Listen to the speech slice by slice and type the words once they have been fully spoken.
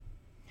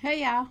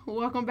Hey y'all,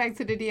 welcome back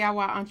to the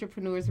DIY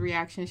Entrepreneurs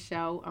Reaction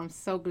Show. I'm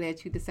so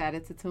glad you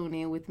decided to tune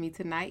in with me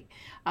tonight.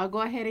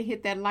 Go ahead and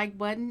hit that like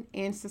button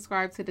and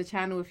subscribe to the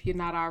channel if you're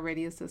not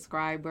already a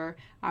subscriber.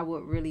 I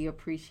would really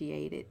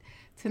appreciate it.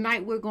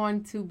 Tonight we're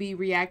going to be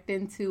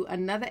reacting to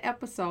another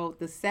episode,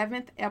 the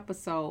 7th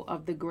episode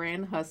of The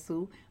Grand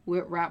Hustle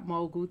with rap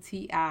mogul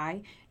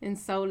T.I. And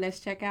so let's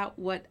check out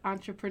what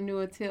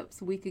entrepreneur tips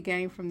we could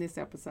gain from this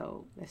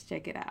episode. Let's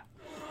check it out.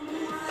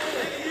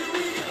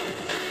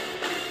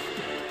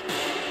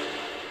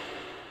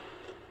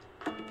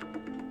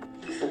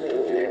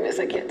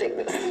 I can't take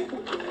this.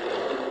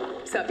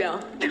 What's up,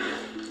 y'all?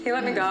 He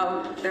let me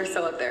go. They're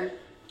still up there.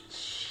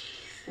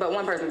 But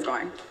one person's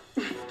going.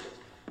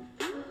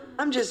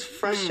 I'm just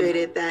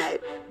frustrated that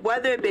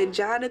whether it been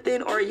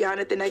Jonathan or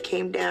Jonathan that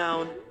came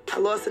down, I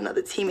lost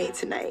another teammate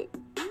tonight.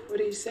 What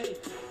did he say?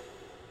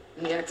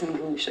 He asked me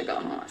who should go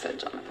home. I said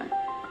Jonathan.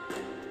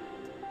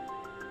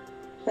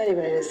 Not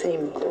even in the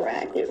same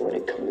bracket when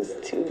it comes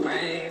to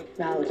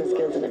knowledge and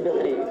skills and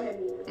ability.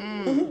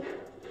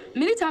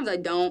 Many times I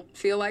don't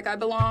feel like I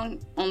belong,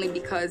 only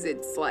because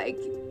it's like,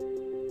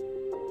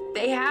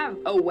 they have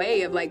a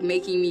way of like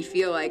making me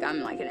feel like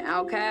I'm like an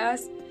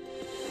outcast.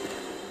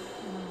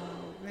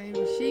 Oh,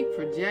 baby, she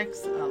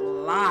projects a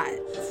lot.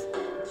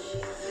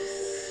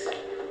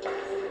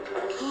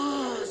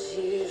 Oh,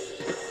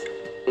 Jesus.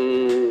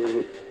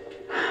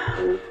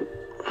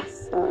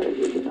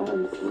 Sorry,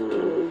 I'm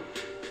sorry.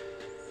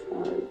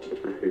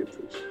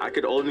 I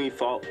could only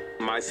fault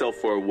myself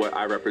for what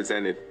I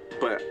represented,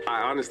 but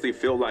I honestly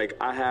feel like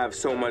I have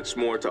so much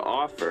more to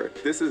offer.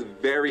 This is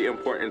very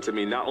important to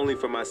me, not only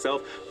for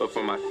myself, but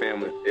for my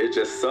family. It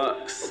just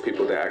sucks.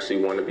 People that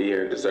actually want to be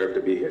here and deserve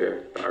to be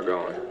here are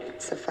gone.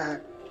 It's a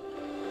fact.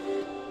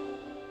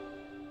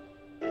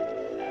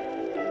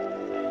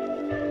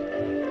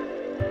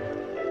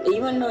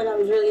 You want to know what I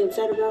was really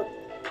upset about?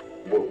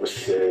 What was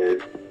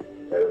said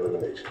at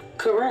elimination.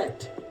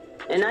 Correct.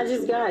 And I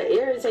just got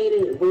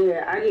irritated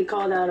where I get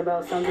called out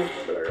about something.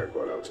 But I got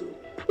called out too.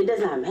 It does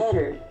not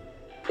matter.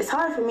 It's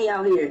hard for me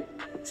out here,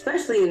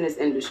 especially in this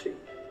industry.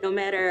 No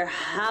matter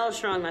how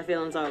strong my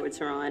feelings are with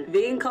Teron,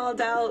 being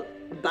called out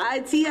by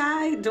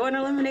T.I. during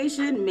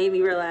elimination made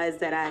me realize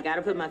that I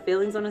gotta put my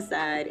feelings on the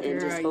side and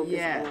just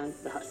focus on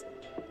the hustle.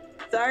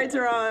 Sorry,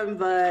 Teron,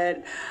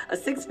 but a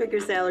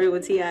 6-figure salary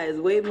with T.I. is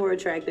way more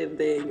attractive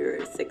than your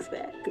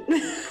 6-pack.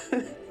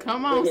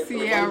 Come on,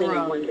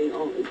 Sierra. One thing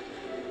only.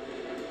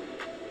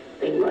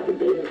 Think about the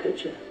bigger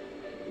picture.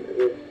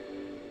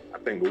 I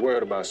think the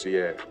world about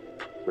Sierra.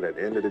 But at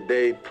the end of the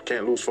day,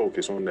 can't lose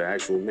focus on the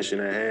actual mission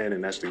at hand,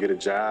 and that's to get a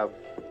job,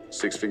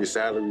 6-figure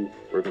salary,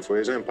 working for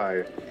his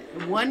empire.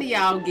 One of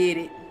y'all get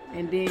it,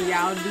 and then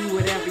y'all do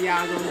whatever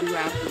y'all gonna do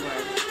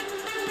afterwards.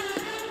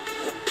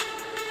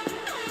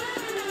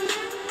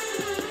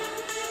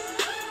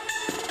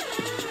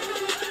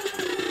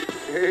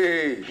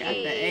 Hey. Got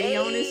the A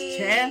on his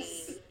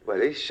chest. But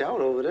they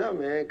shout over there,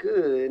 man.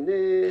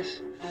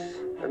 Goodness.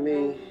 I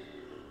mean,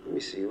 let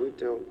me see. What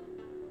don't?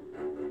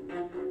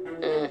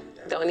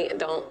 Don't.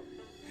 Don't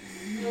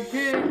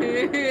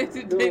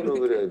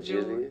over there,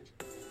 Jillian.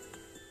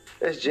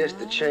 That's just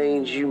the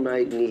change you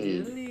might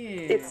need.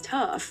 It's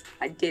tough.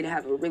 I did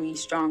have a really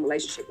strong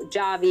relationship with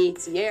Javi,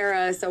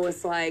 Sierra, so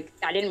it's like,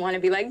 I didn't want to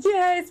be like,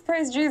 yes,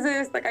 praise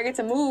Jesus, like I get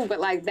to move, but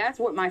like that's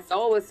what my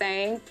soul was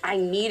saying. I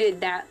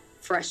needed that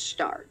fresh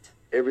start.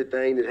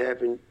 Everything that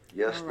happened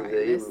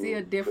yesterday, let's see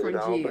a different put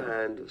it all Jill.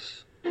 behind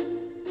us.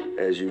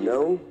 As you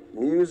know,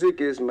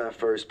 music is my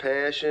first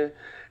passion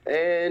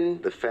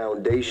and the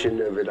foundation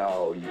of it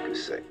all, you could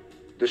say.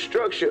 The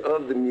structure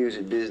of the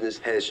music business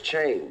has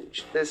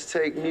changed. Let's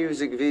take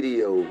music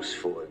videos,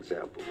 for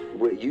example.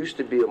 What used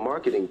to be a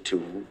marketing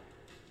tool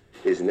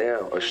is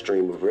now a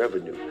stream of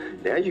revenue.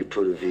 Now you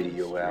put a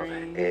video out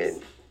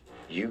and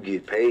you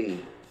get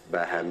paid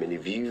by how many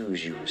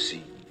views you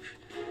receive.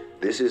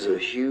 This is a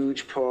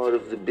huge part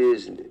of the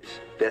business.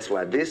 That's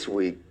why this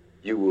week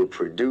you will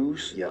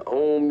produce your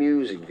own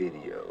music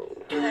video.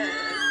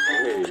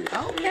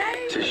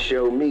 Okay. To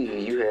show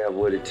me you have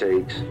what it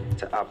takes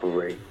to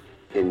operate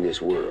in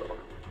this world.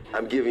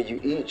 I'm giving you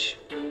each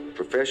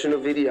professional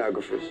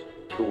videographers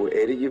who will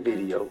edit your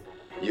video.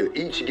 You'll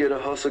each get a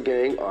Hustle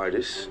Gang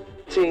artist.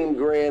 Team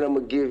Grand, I'm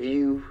gonna give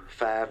you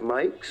 5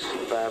 mics.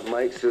 5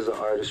 mics is an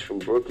artist from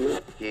Brooklyn.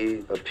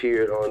 He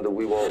appeared on the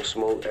We Won't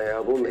Smoke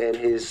album, and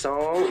his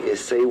song is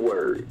Say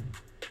Word.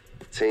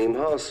 Team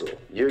Hustle,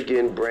 you're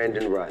getting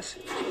Brandon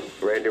Rossi.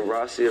 Brandon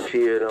Rossi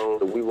appeared on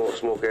the We Won't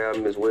Smoke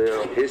album as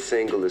well. His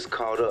single is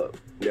Caught Up.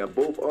 Now,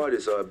 both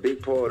artists are a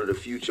big part of the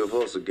future of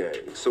Hustle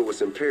Gang, so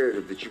it's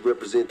imperative that you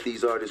represent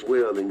these artists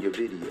well in your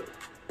video.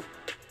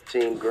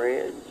 Team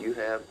Grand, you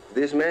have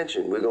this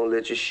mansion. We're gonna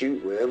let you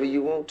shoot wherever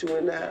you want to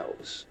in the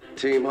house.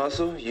 Team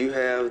Hustle, you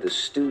have the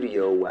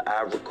studio where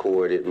I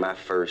recorded my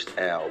first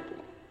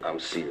album. I'm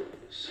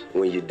serious.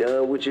 When you're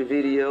done with your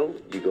video,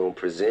 you're gonna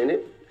present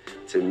it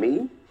to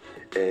me,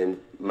 and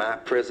my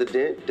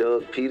president,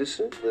 Doug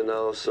Peterson, and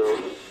also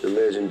the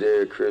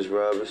legendary Chris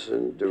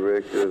Robinson,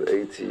 director of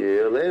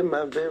ATL, and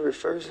my very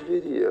first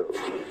video.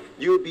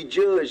 You will be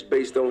judged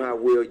based on how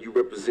well you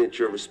represent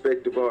your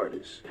respective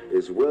artists,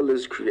 as well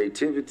as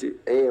creativity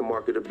and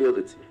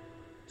marketability.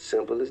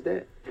 Simple as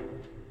that.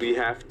 We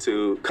have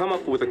to come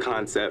up with a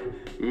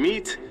concept,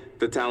 meet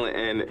the talent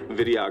and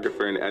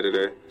videographer and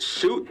editor,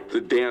 shoot the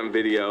damn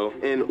video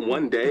in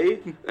one day.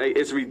 Like,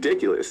 it's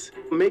ridiculous.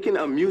 Making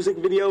a music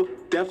video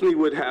definitely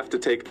would have to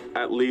take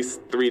at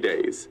least 3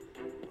 days.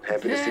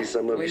 Happy to see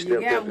some of you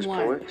stepped up as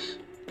points.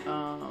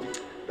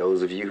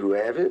 Those of you who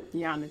haven't,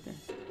 Jonathan.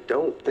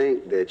 don't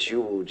think that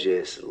you will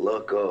just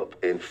luck up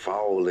and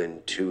fall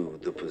into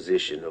the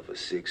position of a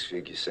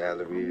six-figure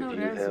salary if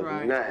you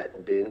have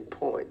not been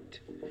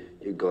point.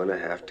 You're gonna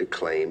have to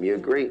claim your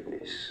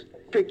greatness.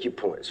 Pick your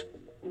points.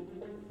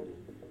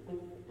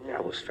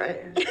 That was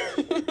fast.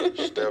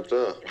 Stepped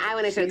up. I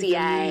want to show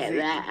T.I.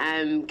 that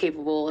I'm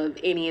capable of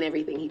any and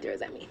everything he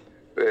throws at me.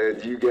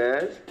 And you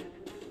guys?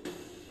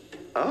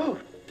 Oh,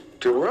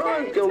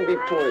 Teron's gonna be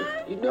point.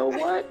 You know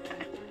what?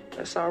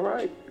 That's all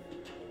right.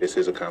 This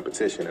is a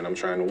competition, and I'm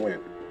trying to win.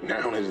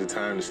 Now is the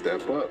time to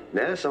step up.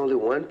 Now it's only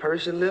one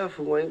person left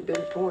who ain't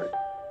been point.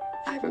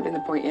 I haven't been the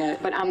point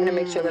yet, but I'm gonna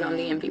make sure that I'm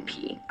the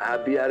MVP.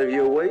 I'll be out of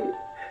your way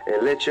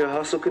and let your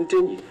hustle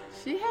continue.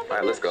 She All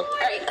right, let's go. All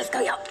right, let's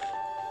go, y'all.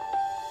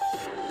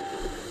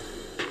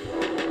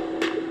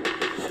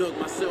 Dug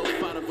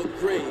myself out of a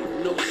grave,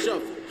 no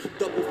shovel.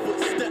 Double foot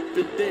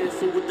stepping,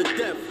 dancing with the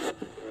devil.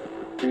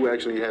 Who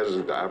actually has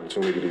the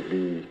opportunity to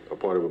be a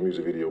part of a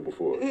music video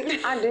before?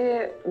 I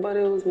did, but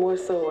it was more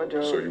so a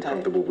drug So you type.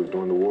 comfortable with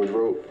doing the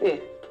wardrobe? Yeah,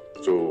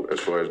 So as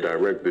far as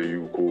director,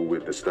 you cool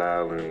with the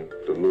style and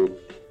the look?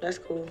 that's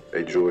cool.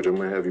 Hey, George, I'm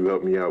gonna have you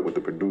help me out with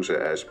the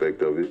producer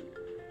aspect of it.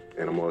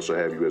 And I'm also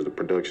have you as the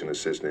production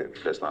assistant.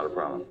 That's not a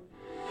problem.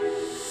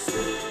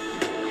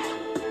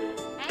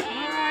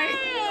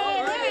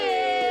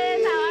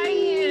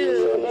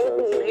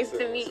 Nice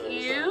to meet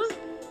you.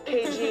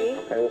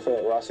 KG. Hey, what's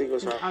up, Rossi?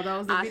 What's up? Are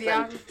those the Awesome.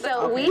 videographers?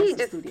 So Okay, we that's the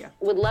just studio.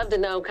 would love to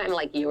know kind of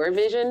like your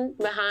vision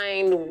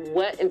behind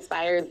what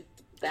inspired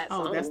that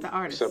song. Oh, that's the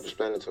artist.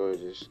 Self-explanatory,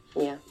 just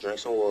Yeah. drink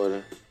some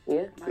water.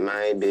 Yeah.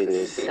 Mind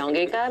business. Don't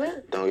get caught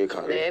up. Don't get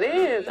caught up. There it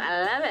is.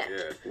 I love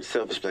it. Yeah.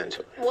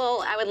 Self-explanatory.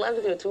 Well, I would love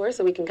to do a tour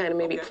so we can kind of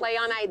maybe play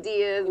on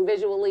ideas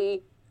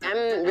visually.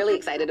 I'm really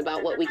excited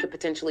about what we could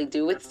potentially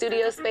do with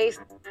studio space,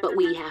 but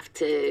we have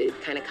to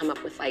kind of come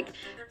up with like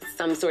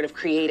some sort of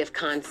creative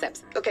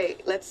concepts. Okay,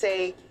 let's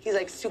say he's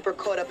like super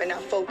caught up and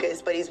not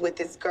focused, but he's with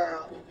this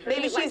girl.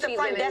 Maybe Like she's the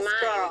front in desk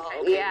mind. girl.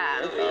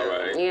 Yeah. All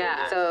right.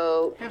 Yeah.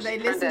 So Have they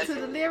front listened to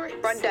desk. the lyrics?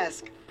 Front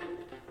desk.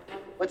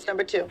 What's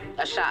number 2?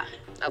 A shot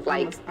of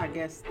like I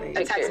guess they.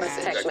 A text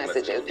message. Text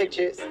messages.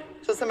 Pictures.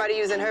 So somebody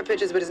using her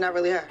pictures, but it's not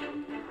really her.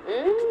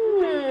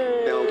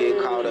 Don't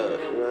get caught up.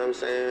 You know what I'm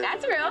saying?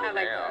 That's real. I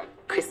like that.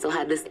 Crystal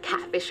had this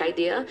catfish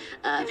idea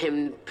of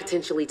him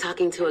potentially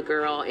talking to a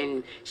girl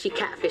and she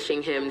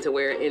catfishing him to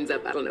where it ends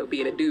up, I don't know,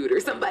 being a dude or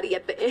somebody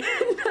at the end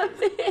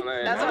of it.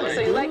 That's all.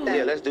 So you like that?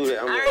 Yeah, let's do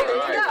that. I'm All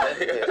right,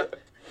 yeah.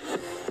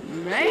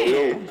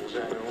 Man.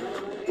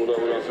 What up?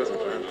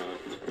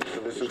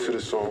 Listen to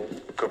the song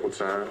a couple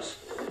times.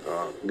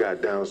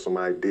 Got down some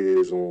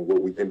ideas on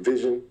what we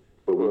envision,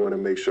 but we want to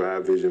make sure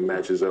our vision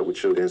matches up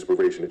with the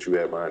inspiration that you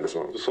have behind the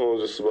song. The song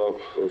is just about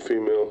a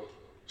female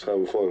just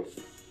having fun.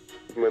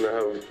 I mean, I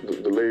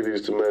have the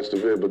ladies to match the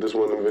vid, but this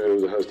one of the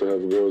videos that has to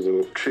have girls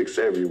in it. Chicks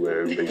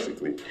everywhere,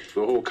 basically.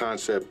 The whole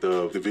concept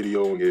of the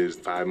video is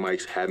 5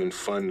 Mike's having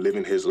fun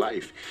living his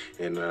life.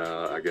 And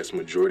I guess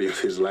majority of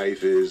his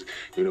life is,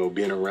 you know,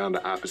 being around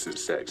the opposite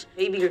sex.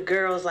 Maybe the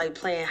girls like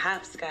playing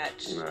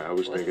hopscotch. Nah, I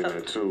was thinking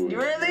that too.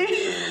 Really?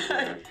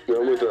 Yeah,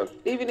 I'm with that.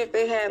 Even if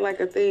they had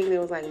like a thing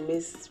that was like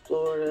Miss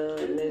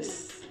Florida,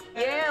 Miss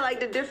Yeah, like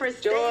the different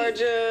states.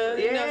 Georgia,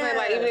 you know what I'm saying?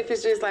 Like even if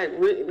it's just like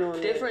written on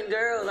Different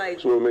girls, like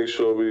Just want to make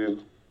sure we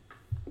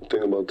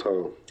think about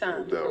time.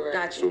 time.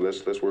 Gotcha. So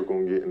let's work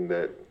on getting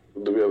that.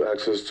 Do we have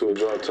access to a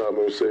drop top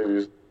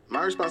Mercedes?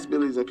 My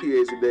responsibilities in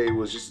PA today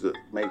was just to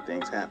make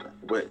things happen.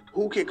 But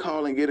who can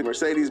call and get a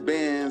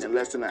Mercedes-Benz in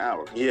less than an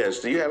hour? Yes.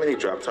 Do you have any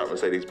drop-top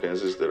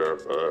Mercedes-Benzes that are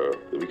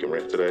that we can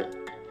rent today?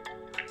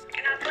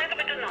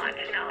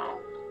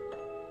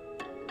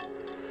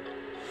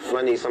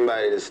 I need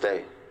somebody to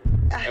stay.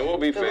 And we'll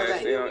be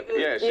fast, you know.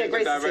 Yeah, she's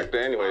the director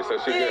anyway, so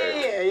she's good.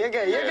 Yeah, you're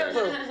good. You're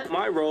good, boo.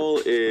 My role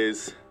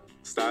is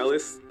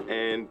stylist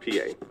and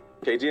PA.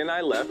 KG and I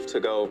left to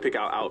go pick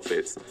out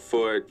outfits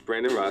for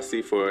Brandon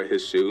Rossi for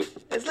his shoot.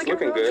 It's looking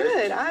real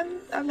good.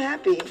 I'm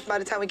happy. By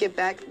the time we get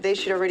back, they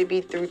should already be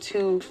through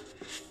 2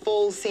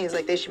 full scenes.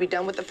 Like they should be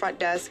done with the front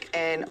desk,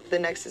 and the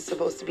next is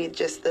supposed to be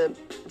just the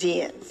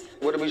DNs.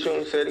 What are we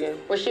shooting? Say it again.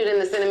 We're shooting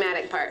the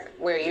cinematic part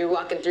where you're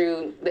walking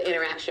through the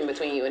interaction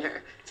between you and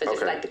her. So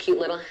just like the cute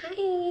little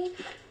hi,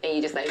 and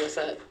you just like, what's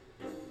up?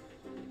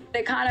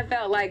 It kind of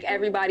felt like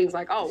everybody was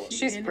like, oh, well,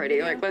 she's pretty.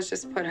 Like, let's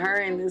just put her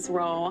in this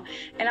role.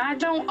 And I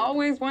don't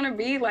always want to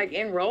be like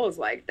in roles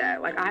like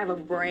that. Like, I have a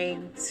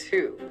brain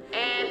too.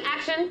 And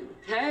action.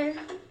 Hey.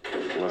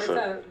 What's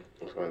up?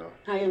 I know.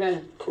 How you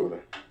been? Cool.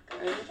 Good.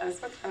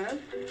 That's what's up.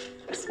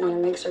 Just want to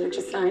make sure that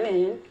you sign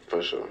in.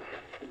 For sure.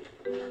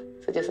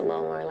 So just a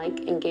little more like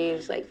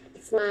engaged, like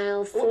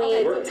smile, sweet.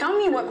 Okay, tell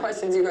me what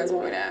questions you guys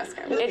want me to ask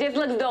him. It just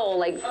looks dull,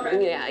 like,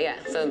 yeah.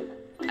 So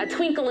a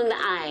twinkle in the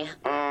eye.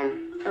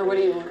 Or what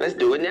do you want? Let's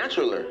do it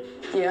naturaler.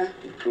 Yeah.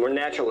 More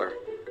naturaler.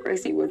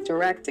 Gracie was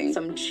directing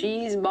some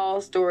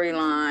cheeseball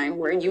storyline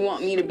where you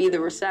want me to be the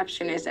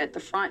receptionist at the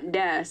front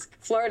desk,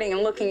 flirting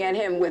and looking at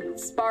him with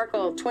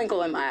sparkle,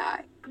 twinkle in my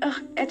eye.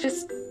 Ugh, I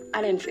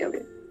didn't feel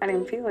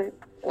it.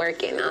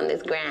 Working on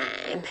this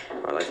grind.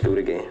 All right, let's do it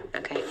again.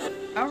 Okay.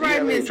 All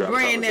right, Miss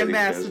Brand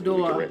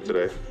Ambassador.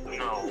 Today.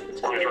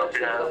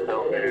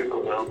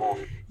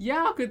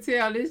 Y'all could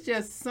tell it's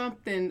just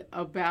something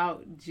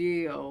about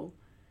Jill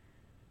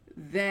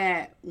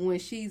that when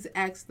she's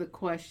asked the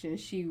question,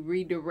 she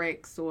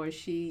redirects, or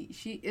she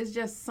it's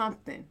just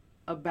something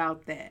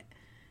about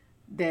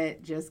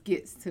that just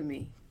gets to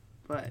me.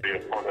 But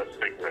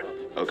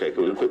Okay,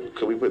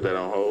 could we put that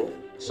on hold?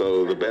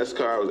 So the best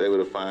car I was able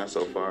to find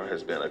so far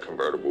has been a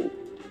convertible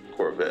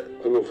Corvette.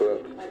 I know for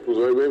that. Who's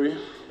right, baby?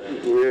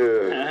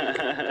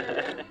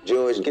 Yeah.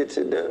 George gets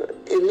it done.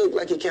 It looked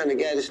like he kind of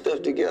got his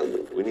stuff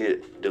together. We need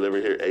it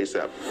delivered here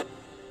ASAP.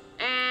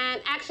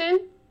 And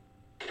action.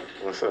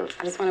 What's up?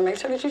 I just want to make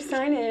sure that you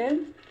sign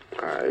in.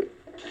 All right.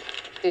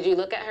 Did you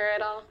look at her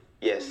at all?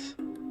 Yes.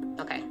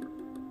 Okay.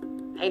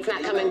 Hate's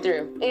not coming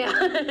through.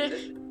 Yeah.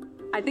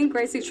 I think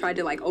Gracie tried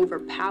to like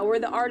overpower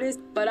the artist,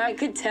 but I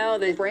could tell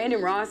that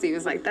Brandon Rossi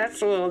was like,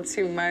 that's a little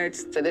too much.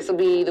 So this will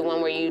be the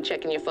one where you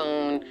checking your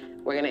phone.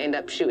 We're gonna end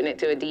up shooting it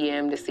to a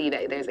DM to see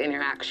that there's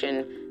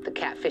interaction. The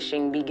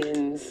catfishing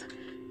begins.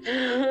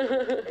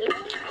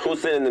 Who's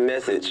sending the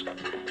message?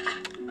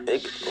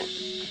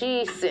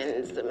 She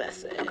sends the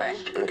message. Okay.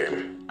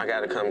 Okay. I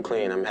gotta come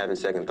clean. I'm having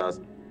second thoughts.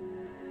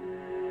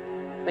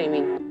 What do you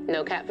mean?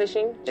 No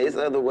catfishing? There's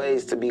other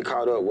ways to be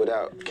caught up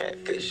without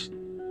catfish.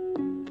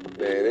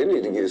 Man, they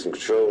need to get some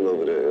control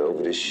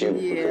over this shoot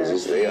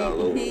because they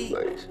all over the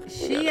place.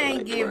 She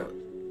ain't giving.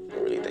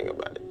 Really think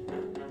about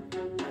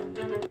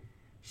it.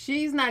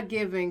 She's not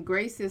giving.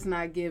 Grace is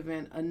not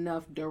giving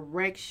enough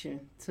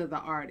direction to the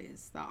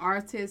artist. The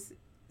artist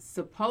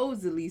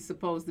supposedly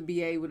supposed to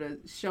be able to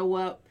show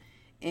up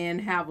and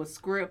have a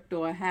script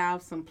or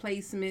have some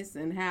placements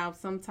and have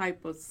some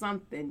type of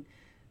something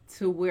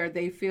to where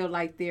they feel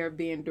like they're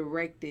being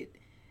directed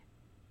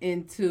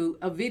into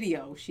a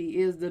video. She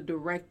is the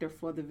director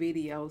for the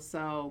video,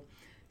 so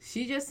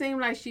she just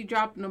seemed like she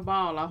dropping the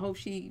ball. I hope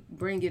she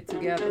bring it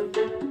together.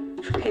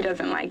 He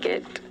doesn't like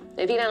it.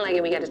 If he doesn't like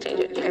it, we got to change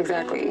it.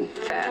 Exactly.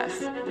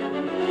 Fast.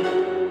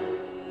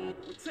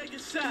 Take a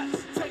shot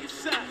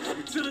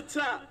to the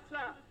top.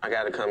 I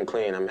gotta come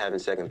clean. I'm having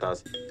second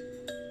thoughts.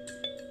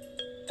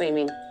 What do you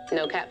mean?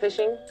 No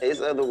catfishing?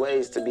 There's other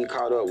ways to be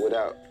caught up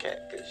without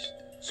catfish.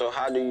 So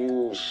how do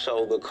you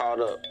show the caught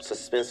up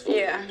suspensefully?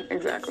 Yeah,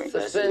 exactly.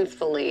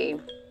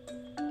 Suspensefully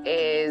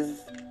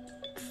is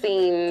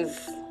scenes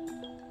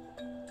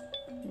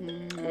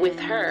with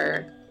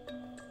her.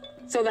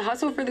 So the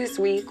hustle for this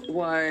week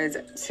was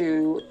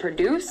to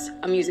produce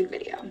a music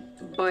video.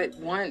 But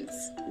once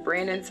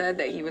Brandon said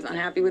that he was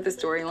unhappy with the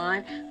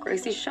storyline,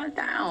 Gracie shut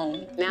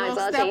down. Now it's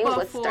all changed.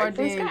 Let's start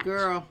from scratch.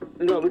 Girl.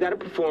 No, we got a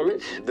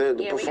performance. The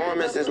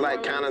performance is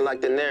like kind of like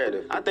the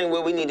narrative. I think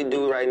what we need to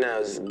do right now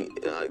is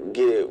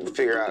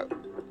figure out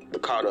the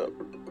caught up.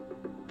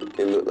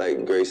 It looked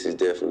like Gracie's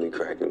definitely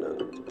cracking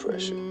under the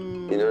pressure.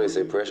 You know they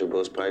say pressure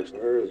busts pipes.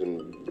 Hers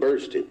and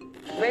burst it.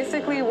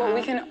 Basically, what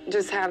we can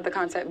just have the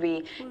concept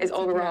be is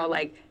overall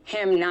like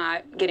him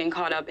not getting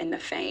caught up in the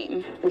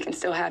fame. We can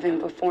still have him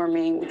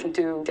performing. We can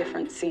do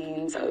different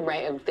scenes,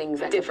 of things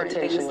that different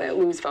things that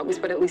lose focus.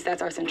 But at least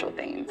that's our central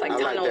theme. It's like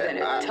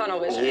tunnel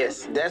vision.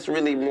 Yes, that's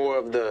really more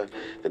of the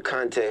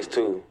context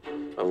too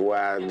of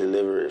where I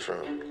deliver it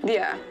from.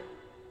 Yeah.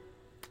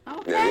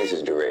 Okay. Now this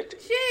is directing.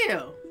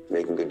 Chill.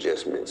 Making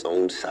adjustments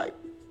on site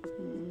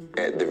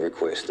at the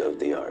request of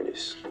the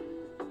artist.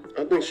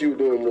 I think she was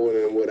doing more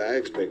than what I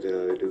expected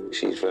her to do.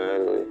 She's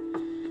finally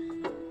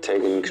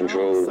taking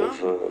control of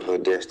her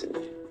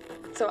destiny.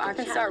 So I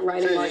can start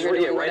writing while you're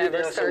doing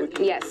whatever.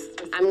 Yes,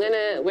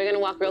 we're gonna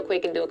walk real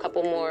quick and do a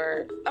couple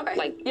more.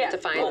 Okay. To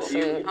find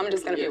some. I'm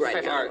just gonna be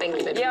right now. Thank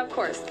you, baby. Yeah, of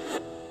course.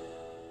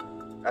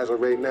 As of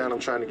right now, I'm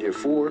trying to get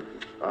 4.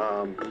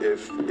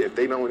 If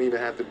they don't even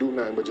have to do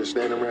nothing but just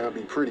stand around,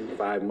 be pretty.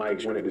 5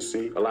 mics wanted to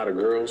see a lot of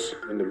girls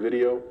in the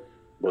video,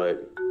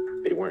 but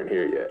they weren't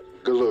here yet.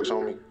 Good looks,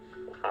 homie.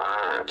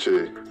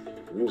 Chill.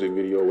 Music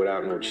video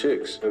without no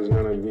chicks. It's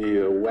gonna be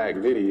a whack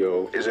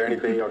video. Is there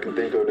anything y'all can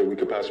think of that we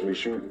could possibly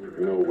shoot,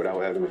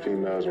 without having the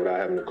females, without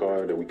having the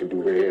car, that we could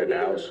do right here at the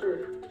house?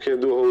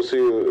 Can't do a whole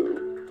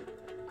scene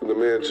in the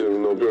mansion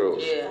with no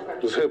girls. Yeah.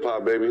 Just hip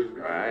hop, baby.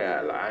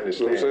 I understand.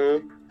 You know what I'm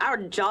saying? Our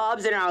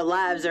jobs and our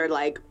lives are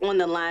like on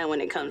the line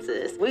when it comes to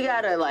this. We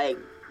gotta like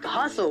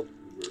hustle.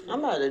 I'm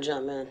about to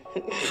jump in.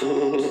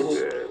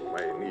 Yeah,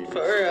 might need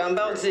For real, I'm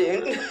about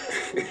to.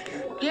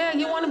 Yeah,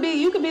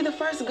 you could be the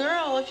first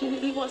girl if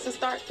he wants to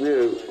start.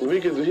 Yeah,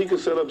 he could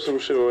set up some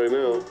shit right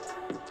now.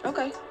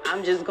 Okay.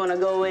 I'm just gonna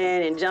go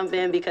in and jump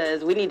in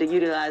because we need to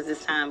utilize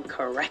this time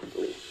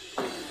correctly.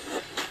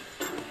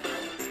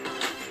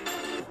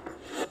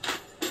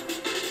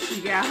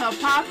 You got her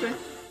popping.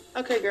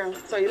 Okay, girl.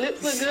 So your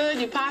lips look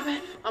good, you popping.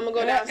 I'm gonna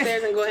go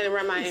downstairs and go ahead and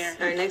run my hair.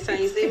 All right, next time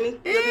you see me,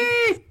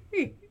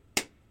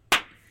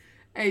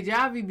 Hey,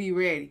 Javi be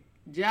ready.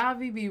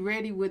 Javi be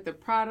ready with the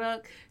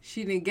product.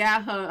 She done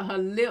got her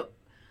lip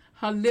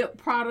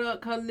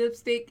product, her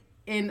lipstick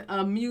in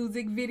a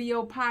music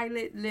video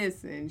pilot.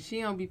 Listen,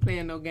 she don't be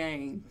playing no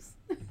games.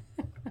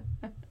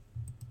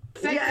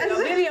 Yes.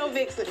 Video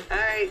vixen. All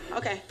right.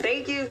 Okay.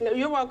 Thank you. No,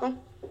 you're welcome.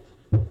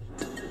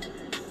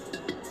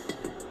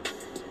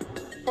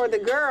 For the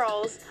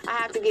girls, I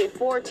have to get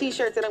 4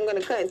 t-shirts that I'm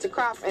gonna cut into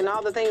crops and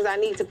all the things I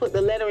need to put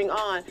the lettering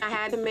on. I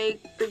had to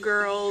make the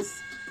girls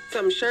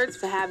some shirts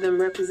to have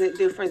them represent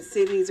different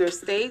cities or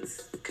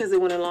states because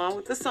it went along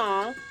with the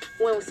song.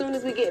 Well, as soon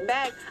as we get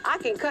back, I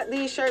can cut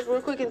these shirts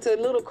real quick into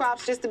little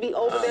crops just to be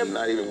over there. I'm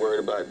not even worried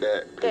about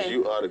that because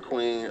you are the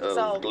queen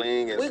of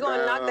bling and we're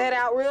gonna knock that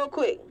out real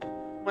quick.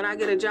 When I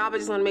get a job, I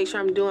just wanna make sure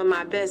I'm doing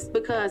my best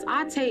because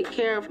I take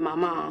care of my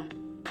mom.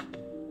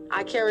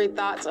 I carry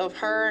thoughts of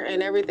her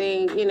and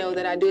everything,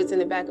 that I do. It's in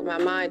the back of my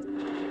mind.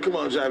 Come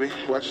on, Javi,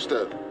 watch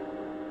your step.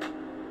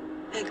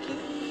 Thank you.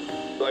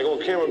 Like on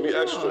camera, be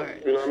extra.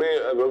 You know what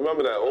I mean?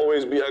 Remember that.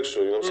 Always be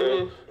extra. You know what I'm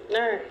saying?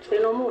 All right. Say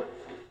no more.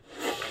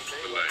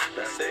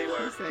 Say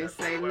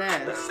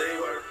less.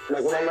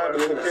 Like when I'm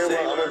rapping in the camera, I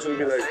want you to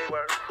be like,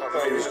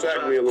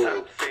 distract me a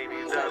little.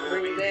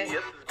 Bring it back.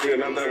 Yeah,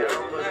 not that way.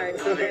 All right.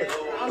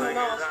 I'm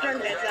gonna string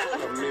that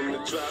out. I'm in the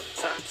drop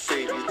top,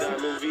 say these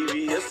diamond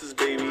VVS's,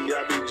 baby. I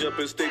be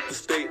jumping state to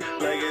state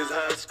like it's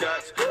hot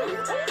scotch.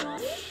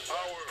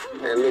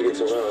 And look at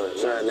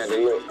Teron, trying not to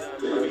look.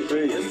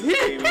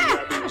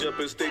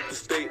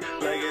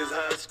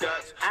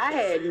 I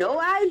had no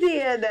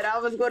idea that I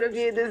was going to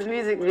be in this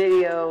music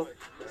video.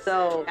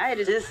 So I had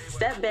to just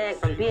step back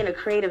from being a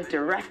creative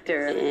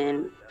director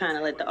and kind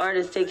of let the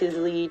artist take his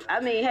lead. I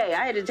mean, hey,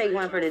 I had to take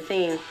one for the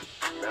team.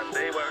 Let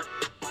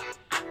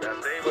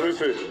me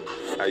see.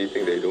 How you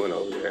think they doing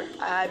over there?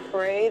 I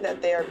pray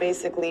that they are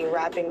basically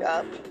wrapping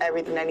up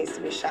everything that needs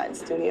to be shot in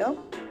studio.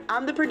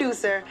 I'm the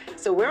producer,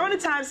 so we're on a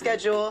time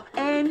schedule,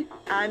 and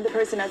I'm the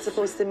person that's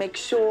supposed to make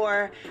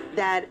sure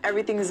that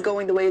everything is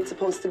going the way it's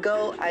supposed to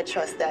go. I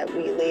trust that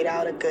we laid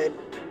out a good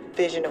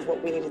vision of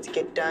what we needed to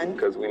get done.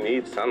 Because we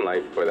need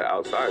sunlight for the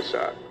outside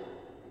shot.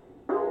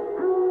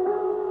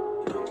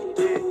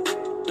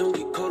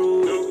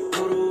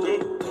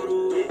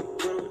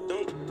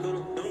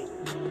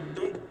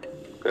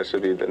 That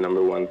should be the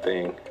number one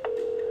thing.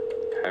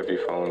 Have your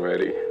phone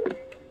ready.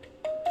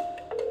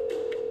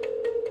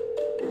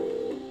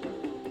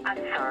 I'm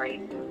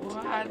sorry.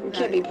 We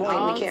can't be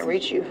pointing, we can't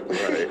reach you.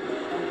 Right.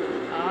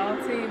 All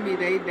teamy,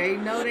 they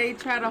know they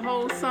try to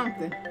hold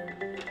something.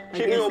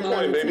 Keep me on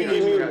point, baby.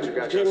 Keep me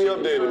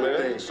updated,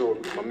 man. So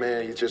my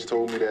man, he just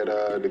told me that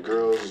the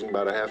girls in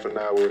about a half an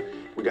hour.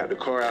 We got the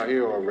car out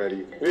here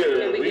already.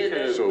 Yeah, we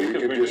can. So we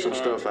can get some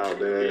stuff out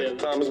there. Yeah,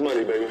 time is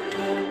money, baby.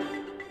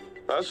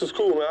 That's just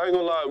cool, man. I ain't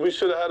gonna lie. We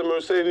should have had a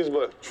Mercedes,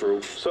 but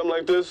something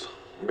like this,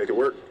 make it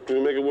work. We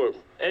make it work.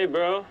 Hey,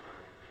 bro.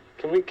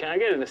 Can I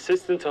get an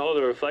assistant to hold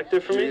a reflector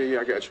for me?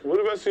 Yeah, I got you. Where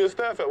the rest of your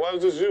staff at? Why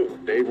was this you?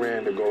 They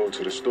ran to go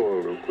to the store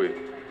real quick.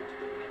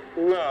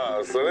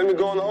 Nah, so they been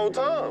going the whole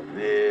time.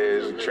 Yeah,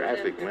 it's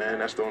traffic, man.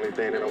 That's the only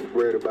thing that I'm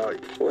worried about.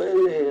 What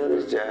in the hell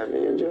is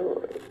Javi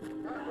enjoying?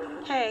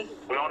 Hey.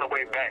 We're on the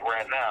way back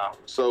right now.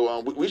 So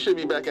we should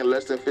be back in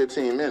less than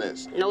 15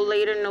 minutes. No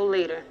later, no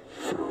later.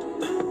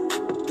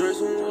 Drink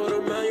some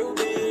water, man, you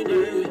been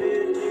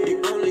there.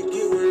 You only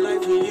get one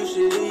life and you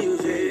should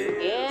live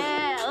it.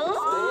 Yeah.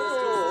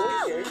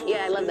 Ooh.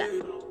 Yeah, I love that.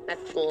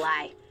 That's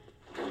fly.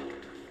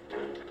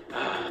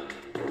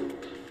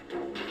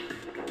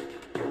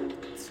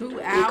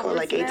 2 hours.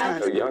 Like 8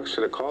 times. Y'all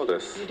should have called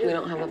us. We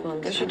don't have a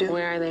phone. Yes, you do.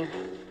 Where are they?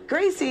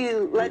 Gracie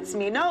lets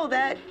me know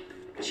that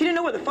she didn't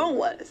know where the phone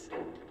was.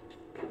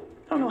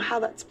 I don't know how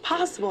that's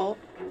possible.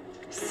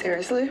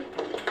 Seriously?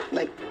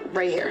 Like,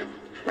 right here.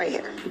 Right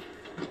here.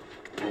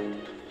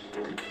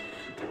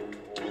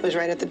 It was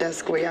right at the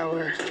desk where y'all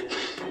were.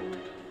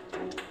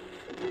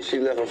 She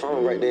left her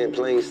phone right there in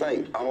plain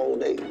sight all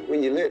day.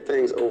 When you let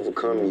things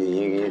overcome you,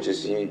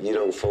 you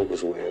don't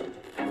focus well.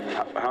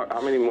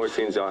 How many more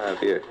scenes y'all have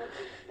here?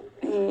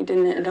 He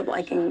didn't end up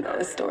liking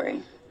the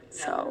story,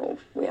 so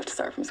we have to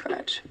start from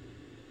scratch.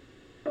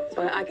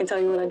 But I can tell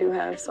you what I do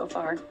have so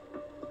far,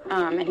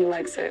 and he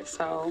likes it,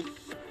 so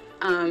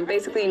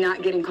basically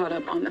not getting caught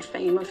up on the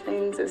fame of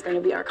things is going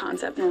to be our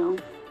concept now.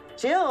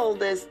 Jill,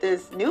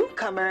 this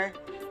newcomer,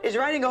 is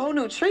writing a whole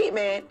new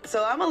treatment,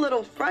 so I'm a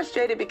little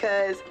frustrated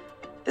because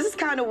this is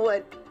kind of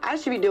what I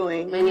should be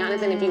doing. And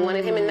Jonathan, if you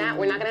wanted him in that,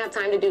 we're not gonna have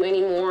time to do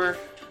any more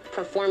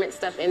performance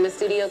stuff in the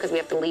studio because we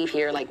have to leave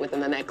here like within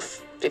the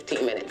next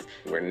 15 minutes.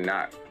 We're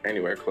not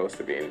anywhere close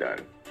to being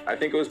done. I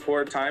think it was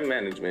poor time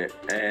management,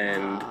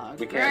 and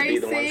we can't be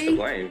the ones to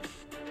blame.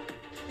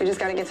 We just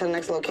gotta get to the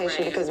next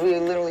location because we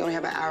literally only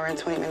have an hour and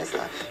 20 minutes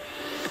left.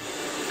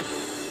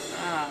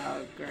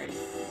 Oh, great.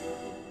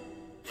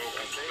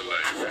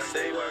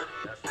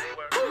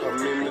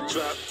 I'm in the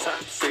drop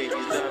top, say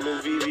these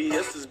diamond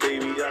VVS's,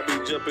 baby. I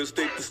be jumping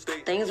state to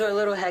state. Things were a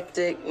little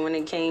hectic when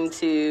it came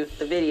to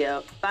the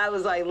video. I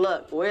was like,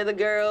 look, where are the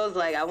girls?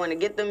 Like, I want to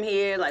get them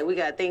here. Like, we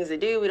got things to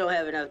do. We don't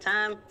have enough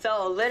time.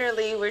 So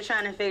literally, we're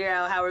trying to figure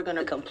out how we're going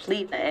to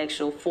complete the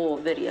actual full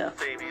video.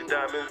 Say these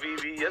diamond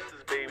VVS's,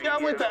 baby.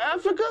 Y'all went to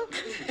Africa?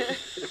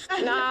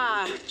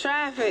 Nah,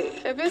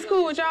 traffic. If it's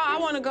cool with y'all, I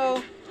want to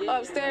go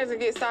upstairs and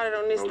get started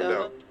on this No stuff.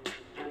 doubt.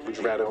 Would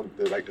you rather,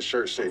 like the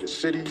shirt say, the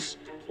cities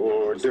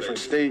or different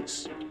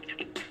states?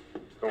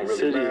 Don't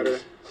really matter.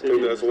 I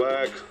think that's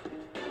whack.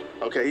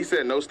 Okay, he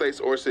said no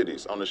states or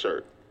cities on the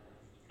shirt.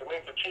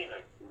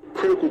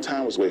 Critical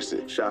time was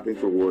wasted shopping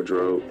for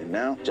wardrobe, and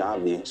now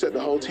Javi set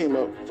the whole team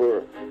up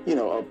for, you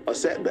know, a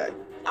setback.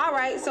 All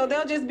right, so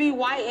they'll just be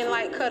white and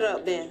like cut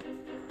up then.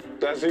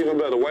 That's even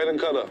better. White and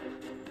cut up.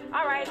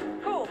 All right,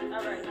 cool.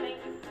 All right, thank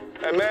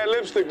you. And mad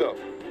lipstick though.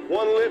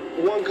 One lip,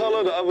 one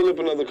color, the other lip,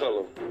 another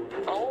color.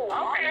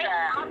 Oh, okay.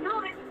 I'll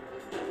do it.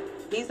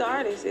 He's the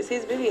artist. It's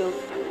his video.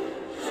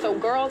 So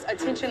girls'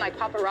 attention, like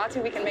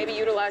paparazzi, we can maybe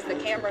utilize the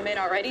cameraman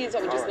already,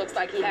 so it just looks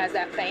like he has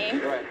that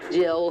fame.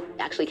 Jill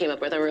actually came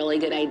up with a really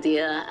good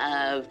idea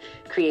of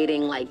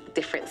creating like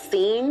different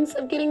scenes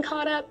of getting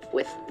caught up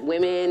with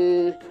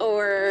women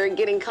or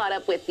getting caught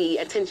up with the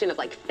attention of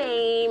like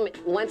fame.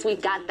 Once we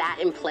got that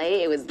in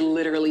play, it was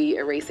literally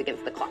a race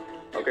against the clock.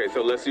 Okay,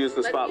 so let's use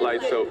the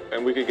spotlight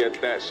and we could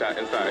get that shot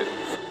inside.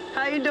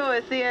 How you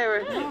doing,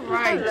 Sierra? All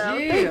right, Hello.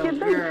 Jill, Thank you.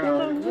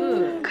 girl.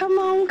 Good. Come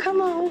on,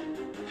 come on.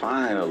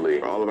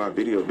 Finally, all of our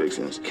video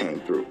vixens came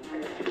through.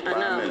 I know.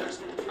 5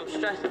 minutes. I'm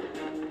stressing.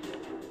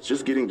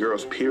 Just getting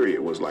girls,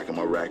 period, was like a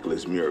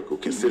miraculous miracle,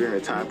 considering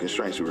the time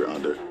constraints we were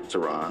under.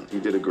 Tehran,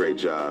 you did a great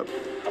job.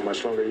 How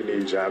much longer you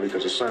need, Javi?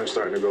 Because the sun's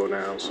starting to go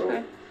down, so.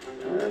 Okay.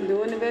 I'm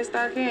doing the best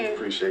I can.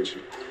 Appreciate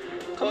you.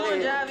 Come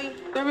on, Javi.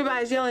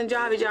 Everybody's yelling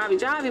Javi, Javi,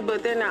 Javi,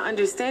 but they're not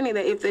understanding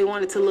that if they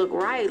want it to look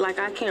right, like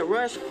I can't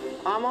rush.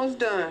 Almost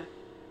done.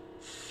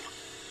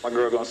 My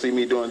girl gonna see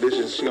me doing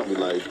dishes, she gonna be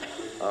like,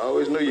 I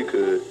always knew you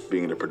could.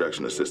 Being the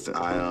production assistant,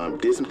 I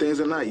did some things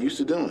I'm not used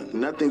to doing.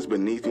 Nothing's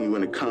beneath me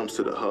when it comes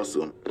to the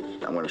hustle.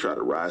 I want to try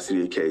to rise to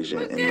the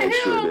occasion and make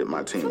sure that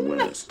my team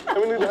wins.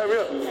 We need to hurry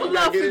up. We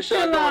gotta get this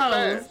shot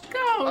done fast.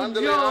 Go,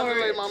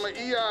 Underlay, mama,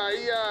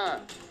 E-I.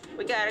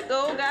 We gotta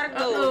go, gotta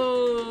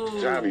go.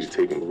 Javi's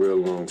taking a real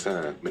long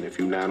time. And if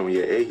you're not on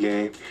your A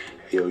game,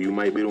 yo, you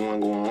might be the one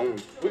going home.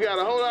 We got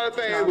a whole lot of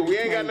things, but we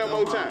ain't got no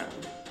more time.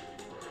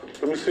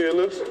 Let me see your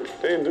lips.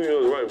 They didn't do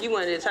yours right. You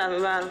wanted to top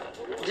and bottom.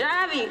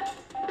 Javi,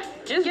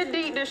 just get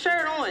the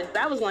shirt on.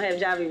 I was gonna have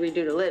Javi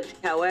redo the lips.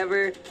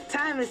 However,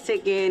 time is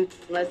ticking.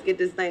 Let's get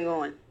this thing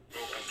going.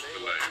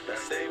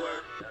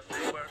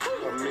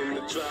 I'm in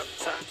the drop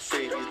top,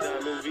 say these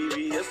diamond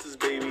VVS's,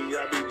 baby.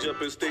 I be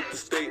jumping state to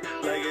state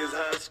like it's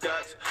hot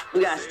scotch.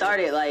 We got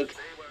started like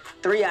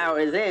 3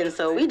 hours in,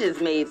 so we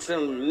just made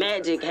some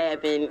magic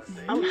happen.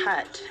 I'm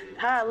hot.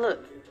 How I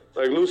look?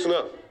 Like, loosen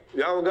up.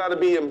 Y'all don't gotta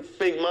be in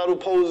fake model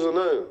poses or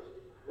nothing.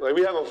 Like,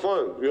 we having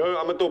fun. You heard?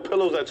 I'm gonna throw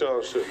pillows at y'all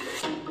and shit.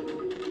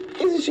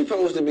 Isn't she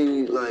supposed to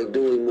be, like,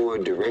 doing more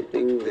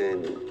directing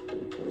than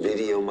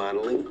video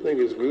modeling? I think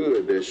it's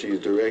good that she's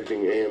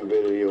directing and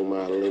video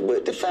modeling.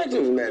 But the fact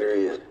of the matter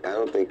is, I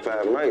don't think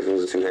Five Mics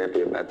was too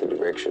happy about the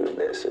direction of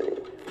that scene.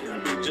 I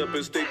be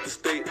jumping state to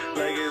state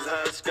like it's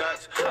hot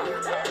scotch.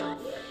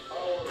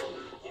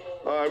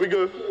 All right, we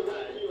good.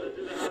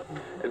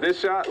 This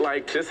shot,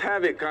 like, just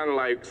have it kind of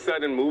like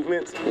sudden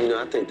movements. You know,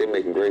 I think they're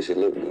making Gracie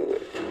look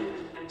good.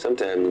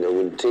 Sometimes, you know,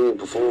 when the team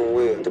perform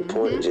well, the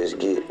point just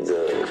get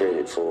the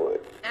credit for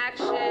it.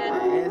 Action.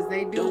 As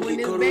they do when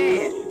it's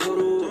bad.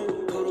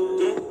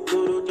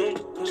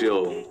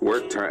 Jill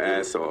worked her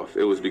ass off.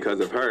 It was because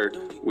of her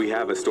we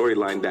have a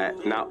storyline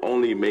that not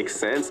only makes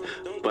sense,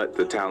 but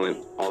the talent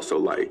also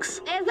likes.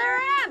 Is there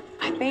a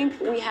I think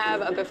we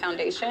have a good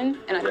foundation,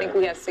 and I think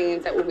we have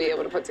scenes that we'll be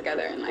able to put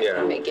together and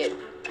like make it.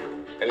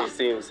 And he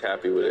seems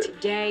happy with it.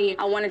 Today,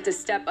 I wanted to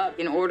step up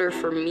in order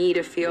for me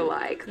to feel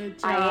like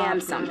I am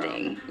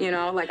something, you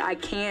know, like I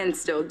can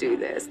still do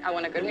this. I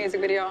want a good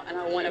music video, and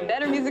I want a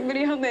better music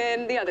video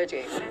than the other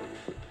team.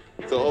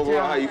 So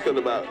overall, how you feel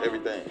about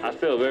everything? I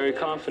feel very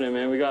confident,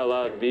 man. We got a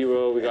lot of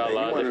B-roll. We got a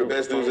lot of one of the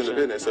best dudes in the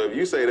business. So if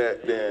you say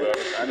that, then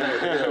I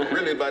know it's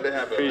really about to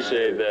happen.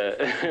 Appreciate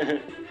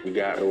that. We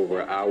got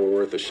over an hour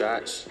worth of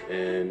shots,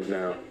 and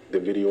now the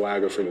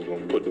videographer is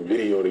going to put the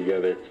video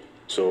together.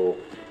 So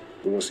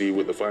we're going to see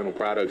what the final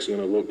product's going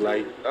to look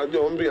like. Yo, I'm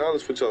going to be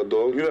honest with y'all,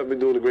 dog. You have been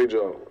doing a great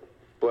job.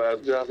 But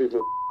as Javi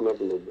been up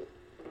a little bit.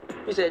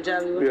 You said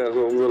Javi what? Yeah,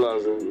 so I'm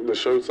realizing the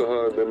shirts are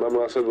her. Then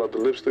remember I said about the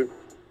lipstick?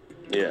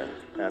 Yeah.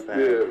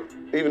 Yeah.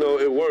 Even though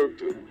it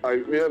worked, you know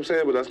what I'm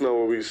saying? But that's not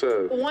what we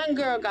said. One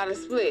girl got a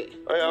split.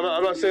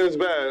 I'm not saying it's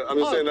bad. I'm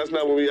just saying that's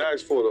not what we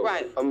asked for, though.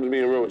 Right. I'm just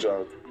being real with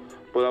y'all.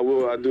 But I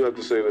do have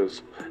to say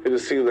this. It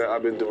just seems that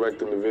I've been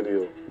directing the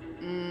video.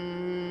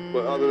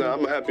 But other than that,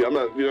 I'm happy. I'm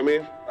not, you know what I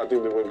mean? I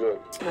think they went good.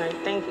 All right,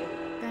 thank you.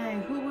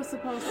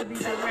 supposed to be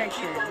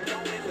directing.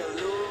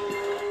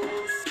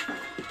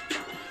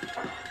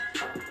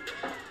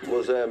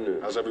 What's happening?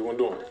 How's everyone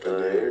doing? All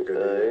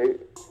right.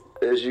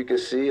 As you can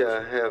see,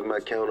 I have my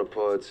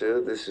counterparts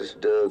here. This is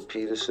Doug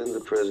Peterson,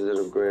 the president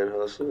of Grand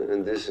Hustle,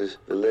 and this is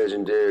the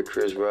legendary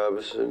Chris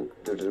Robinson,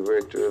 the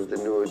director of the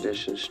New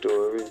Edition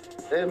story,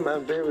 and my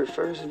very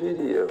first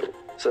video.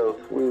 So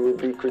we will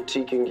be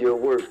critiquing your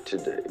work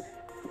today.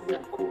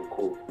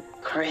 Cool.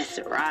 Chris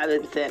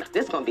Robinson.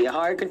 This gonna be a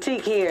hard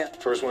critique here.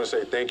 First, want to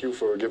say thank you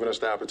for giving us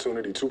the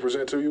opportunity to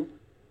present to you.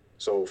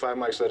 So 5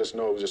 Mics let us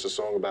know it was just a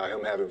song about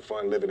him having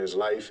fun, living his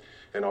life,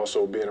 and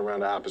also being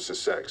around the opposite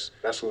sex.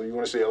 That's what you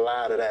want to see a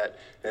lot of that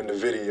in the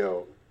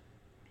video.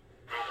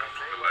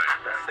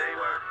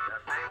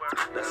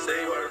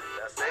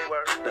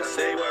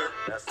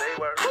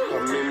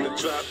 I'm in the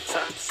drop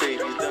top, say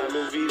these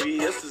diamond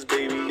VVS's,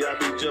 baby. I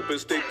be jumping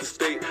state to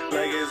state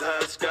like it's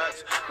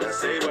hopscotch. Now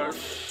say word.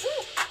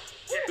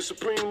 The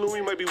Supreme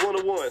Louis might be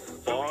 101.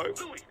 Hard.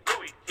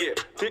 Yeah,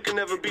 there can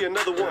never be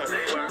another one. Now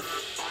say word.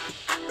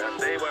 Now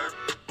say word.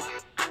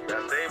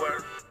 Now say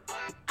word.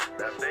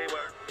 Now say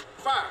word.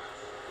 5.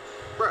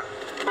 Bruh.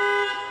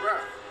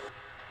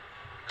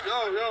 Yo,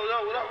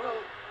 what up?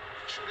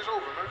 Shoot is over,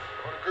 man.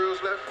 All the girls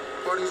left,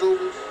 party's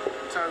over.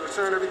 Time to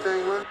return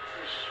everything, man.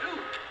 Shoot.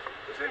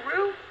 This ain't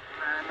real?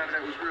 Nah, none of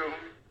that was real,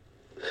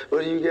 homie. What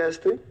do you guys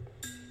think?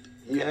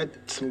 You had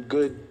some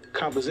good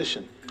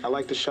composition. I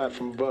like the shot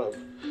from above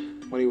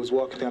when he was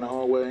walking down the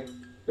hallway.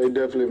 They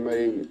definitely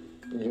made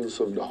use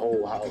of the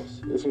whole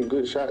house. There's some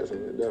good shots in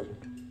it, definitely.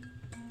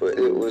 But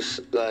it was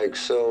like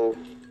so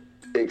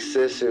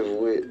excessive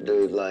with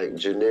the like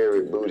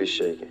generic booty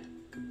shaking.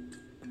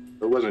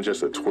 It wasn't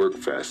just a twerk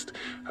fest.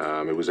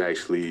 It was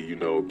actually,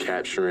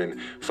 capturing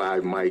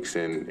 5 Mics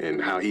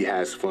and how he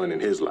has fun in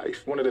his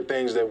life. One of the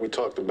things that we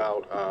talked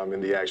about in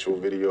the actual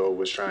video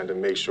was trying to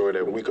make sure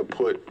that we could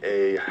put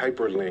a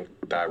hyperlink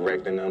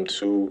directing them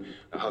to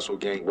the Hustle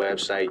Gang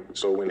website.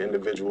 So when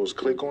individuals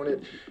click on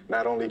it,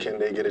 not only can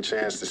they get a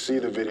chance to see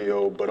the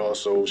video, but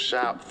also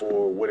shop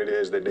for what it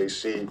is that they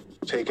see,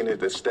 taking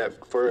it a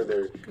step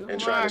further and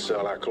trying to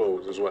sell our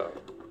clothes as well.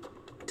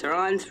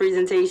 Teron's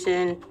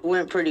presentation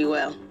went pretty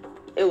well.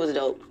 It was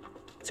dope.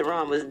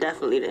 Teron was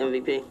definitely the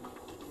MVP.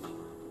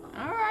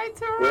 All right,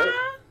 Teron. Well,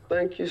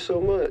 thank you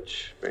so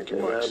much. Thank you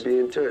and much. I'll be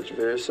in touch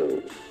very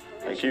soon.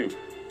 Thank you.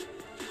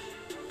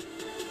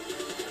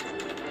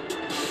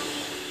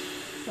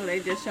 So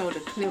they just showed a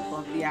clip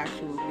of the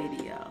actual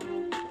video.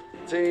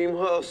 Team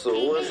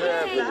Hustle, what's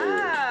happening?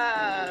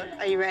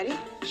 Are you ready?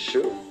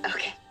 Sure.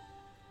 Okay.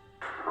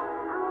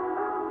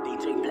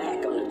 DJ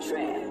Black on the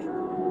track.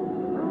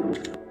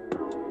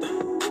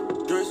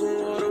 Drink some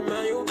water,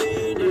 man, you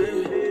been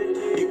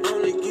there. You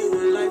only get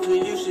one life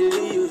when you should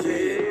leave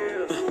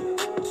it.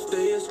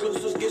 Stay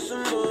exclusive, get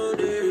some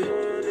money.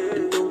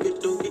 Don't get.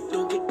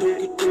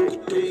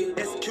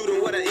 Executing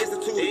what I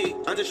institute.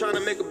 I'm just trying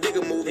to make a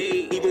bigger move.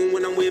 Even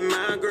when I'm with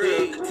my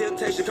girl,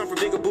 temptation come from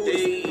bigger boots.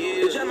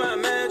 It's just my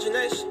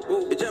imagination.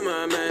 It's just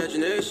my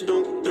imagination.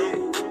 Don't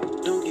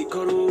get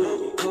caught up.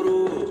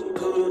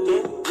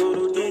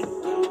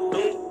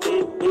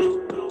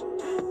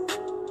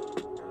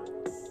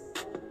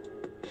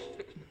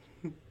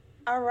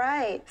 All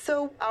right,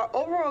 so our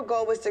overall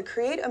goal was to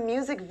create a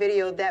music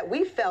video that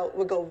we felt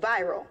would go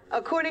viral.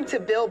 According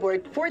to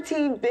Billboard,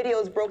 14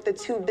 videos broke the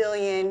 2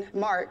 billion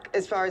mark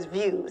as far as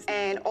views.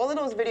 And all of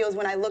those videos,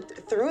 when I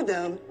looked through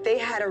them, they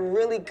had a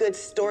really good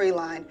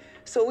storyline.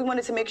 So we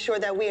wanted to make sure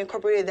that we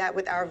incorporated that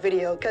with our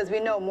video, because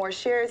we know more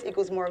shares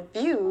equals more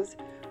views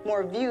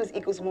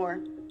equals more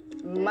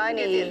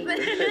money.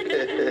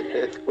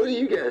 What do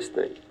you guys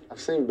think? I've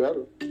seen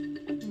better.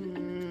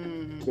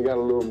 It got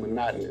a little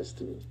monotonous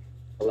to me.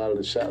 A lot of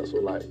the shots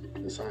were like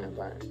the same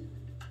thing.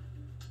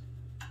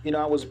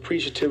 I was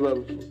appreciative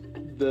of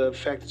the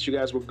fact that you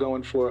guys were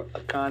going for a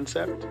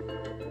concept.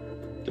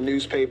 The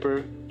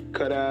newspaper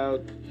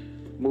cutout,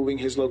 moving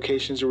his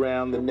locations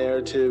around, the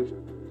narrative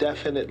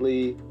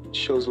definitely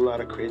shows a lot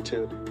of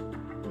creativity.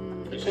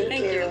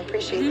 Thank you.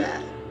 Appreciate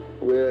that.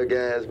 Well,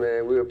 guys,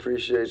 man, we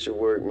appreciate your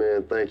work,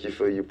 man. Thank you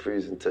for your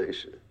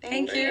presentation.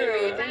 Thank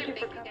you. Thank you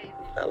for coming.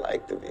 I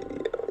like the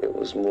video. It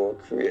was more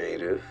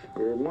creative.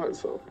 Very much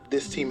so.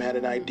 This team had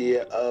an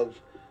idea of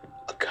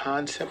a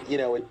concept.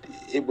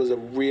 It was a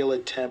real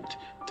attempt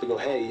to go,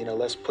 hey,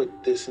 let's put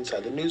this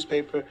inside the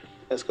newspaper.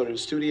 Let's go to the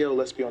studio.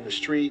 Let's be on the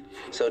street.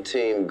 So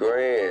Team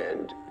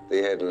Grand,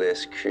 they had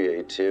less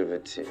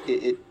creativity.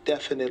 It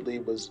definitely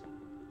was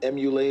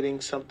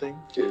emulating something.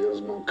 Yeah, it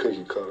was more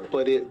cookie cutter.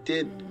 But it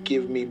did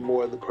give me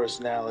more of the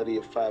personality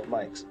of 5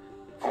 Mics.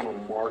 On a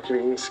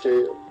marketing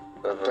scale,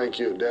 I think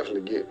you'll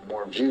definitely get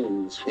more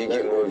views. You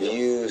get more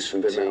views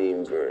from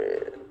Team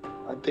Grand.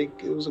 I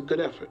think it was a good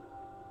effort.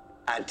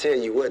 I tell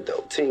you what,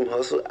 though, Team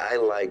Hustle, I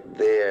like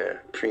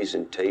their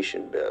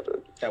presentation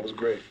better. That was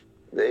great.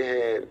 They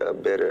had a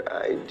better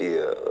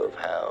idea of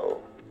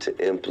how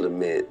to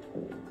implement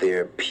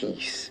their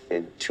piece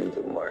into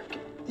the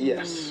market.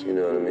 Yes. You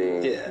know what I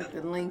mean? Yeah.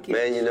 The linkage.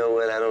 Man, you know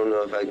what? I don't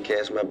know if I can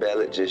cast my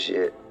ballot just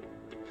yet.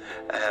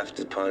 I have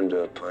to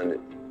ponder upon it.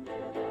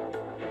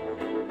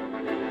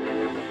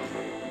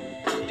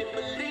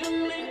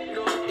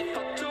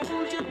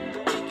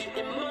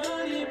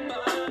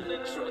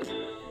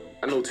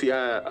 I know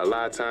T.I. a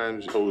lot of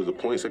times holds the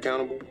points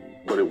accountable,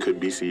 but it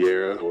could be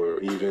Sierra or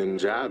even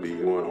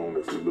Javi going home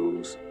if we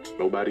lose.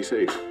 Nobody's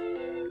safe.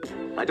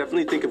 I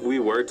definitely think if we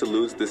were to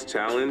lose this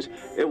challenge,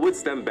 it would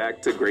stem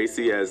back to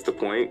Gracie as the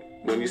point.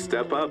 When you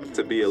step up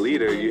to be a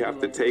leader, you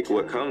have to take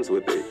what comes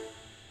with it.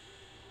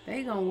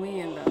 They gonna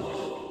win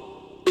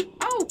though.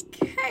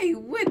 Okay,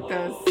 with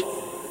the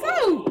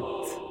suit.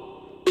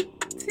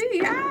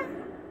 T.I.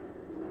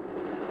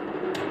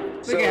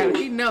 Look at him,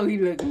 he know he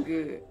looking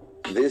good.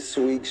 This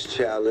week's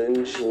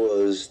challenge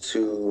was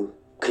to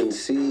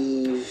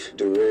conceive,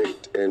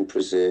 direct, and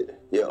present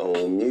your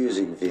own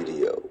music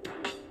video.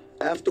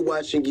 After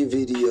watching your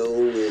video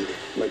with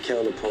my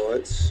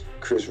counterparts,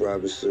 Chris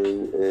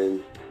Robertson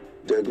and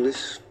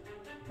Douglas,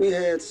 we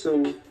had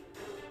some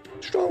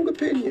strong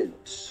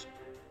opinions.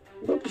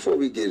 But before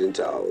we get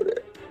into all of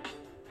that,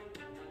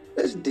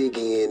 let's dig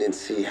in and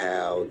see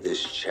how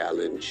this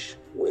challenge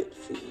went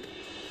for you.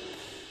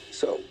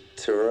 So,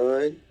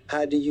 Teron,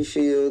 how do you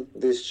feel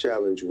this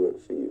challenge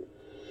went for you?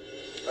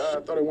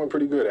 I thought it went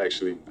pretty good,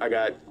 actually. I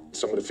got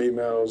some of the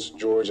females.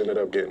 George ended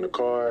up getting the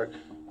car.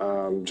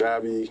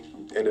 Javi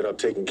ended up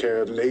taking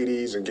care of the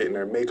ladies and getting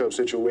their makeup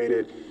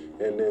situated.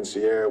 And then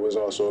Sierra was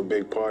also a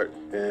big part.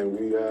 And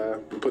we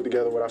put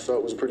together what I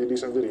felt was a pretty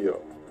decent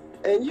video.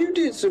 And you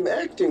did some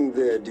acting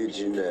there, did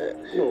you not?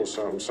 A little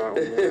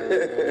something,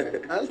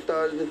 man. I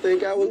started to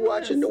think I was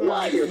watching The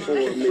Wire for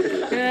a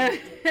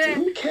minute.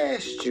 Who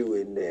cast you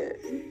in that?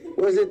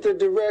 Was it the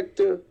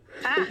director?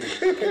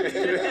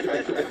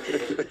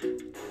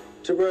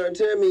 Teron,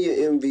 tell me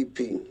your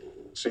MVP.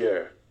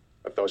 Sierra.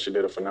 I thought she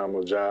did a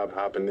phenomenal job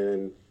hopping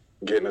in,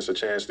 getting us a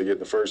chance to get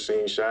the first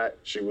scene shot.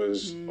 She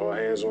was all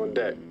hands on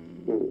deck.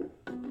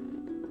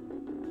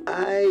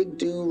 I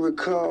do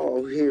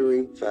recall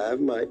hearing 5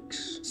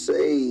 Mics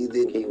say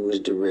that he was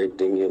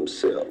directing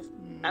himself.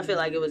 I feel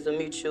like it was a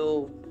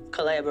mutual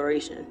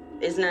collaboration.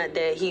 It's not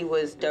that he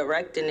was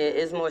directing it,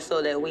 it's more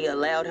so that we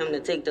allowed him to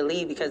take the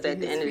lead because at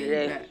the end of the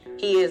day,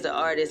 he is the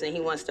artist and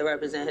he wants to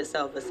represent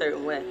himself a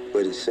certain way.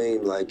 But it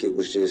seemed like it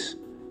was just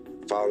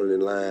falling in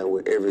line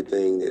with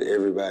everything that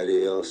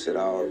everybody else had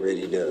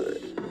already done.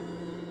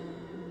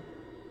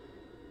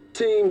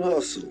 Team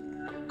Hustle.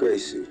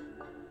 Gracie,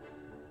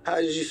 how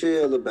did you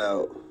feel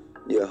about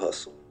your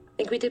hustle? I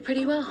think we did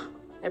pretty well.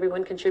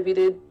 Everyone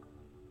contributed.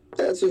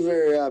 That's a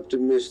very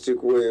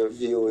optimistic way of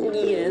viewing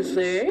things. Yes,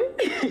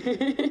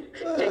 sir.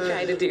 I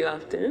try to do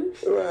often.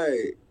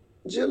 Right.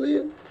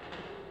 Jillian,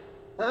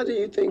 how do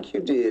you think you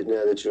did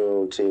now that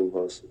you're on Team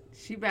Hustle?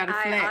 She better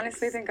flex. I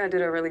honestly think I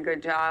did a really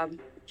good job.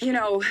 You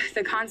know,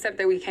 the concept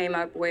that we came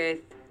up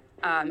with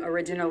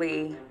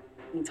originally,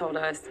 he told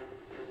us,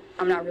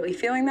 I'm not really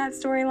feeling that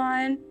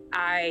storyline.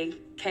 I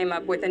came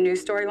up with a new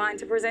storyline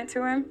to present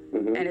to him,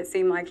 and it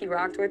seemed like he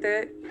rocked with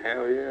it.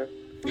 Hell yeah.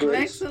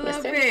 Flex a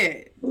little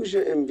bit. Who's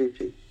your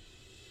MVP?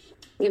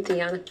 Give to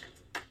Yana.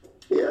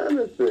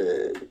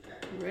 Jonathan.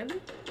 Really?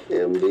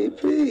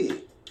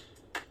 MVP.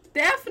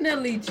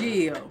 Definitely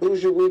Jill.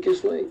 Who's your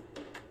weakest link?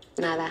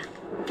 Nada.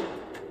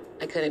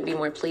 I couldn't be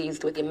more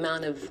pleased with the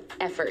amount of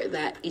effort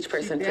that each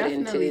person put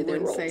into their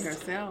roles. Say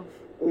herself.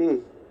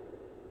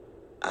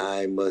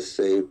 I must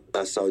say,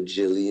 I saw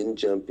Jillian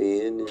jump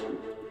in and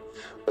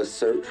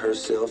assert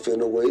herself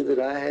in a way that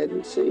I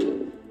hadn't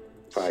seen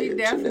prior She to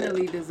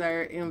definitely now.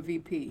 deserved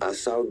MVP. I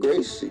saw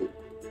Gracie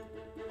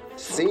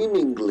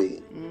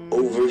seemingly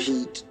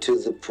overheat to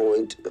the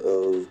point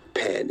of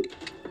panic.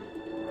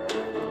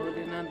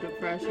 Holding under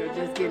pressure,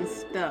 just getting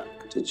stuck.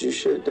 Did you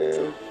shut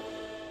down?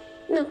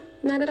 No,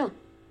 not at all.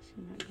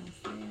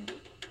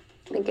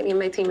 I think any of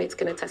my teammates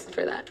can attest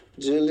for that.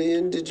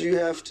 Jillian, did you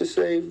have to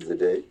save the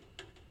day?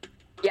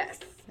 Yes.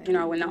 You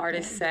know, when the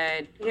artist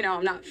said, you know,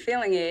 I'm not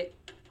feeling it,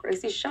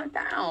 Gracie shut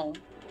down.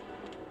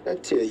 I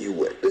tell you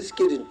what, let's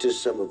get into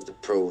some of the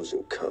pros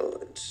and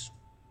cons.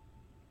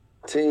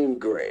 Team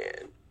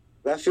Grand.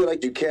 I feel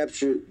like you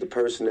captured the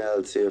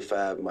personality of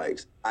 5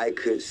 Mics. I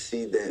could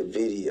see that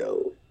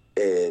video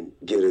and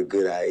get a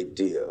good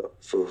idea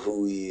for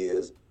who he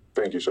is.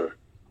 Thank you, sir.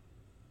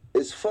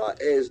 As far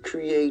as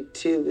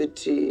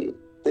creativity,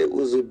 it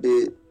was a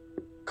bit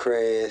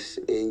crass,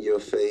 in your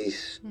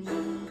face.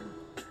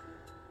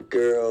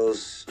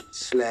 Girls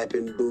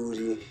slapping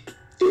booty.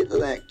 It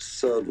lacked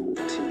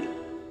subtlety.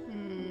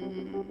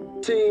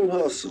 Team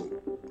Hustle.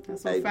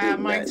 I did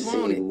not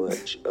see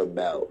much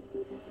about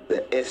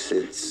the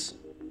essence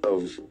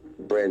of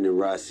Brandon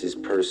Ross's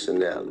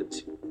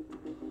personality.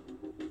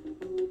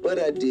 But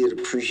I did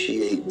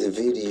appreciate the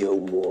video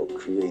more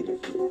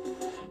creatively.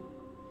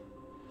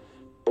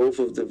 Both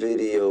of the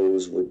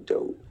videos were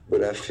dope,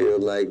 but I feel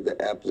like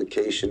the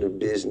application of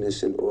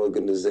business and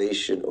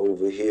organization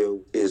over here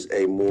is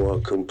a more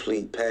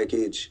complete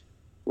package,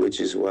 which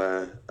is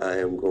why I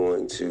am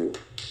going to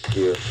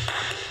give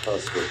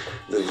Hustle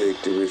the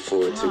victory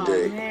for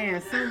today. Oh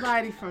man,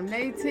 somebody from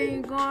their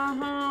team going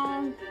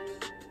home.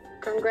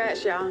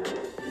 Congrats, y'all.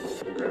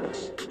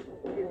 Congrats.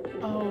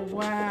 Oh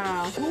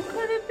wow, who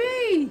could it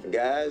be?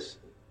 Guys,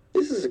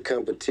 this is a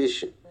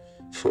competition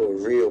for a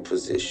real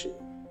position.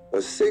 A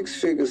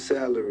 6-figure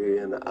salary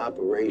in an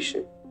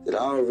operation that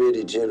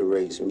already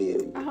generates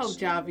millions. I hope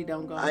Javi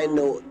don't go I home.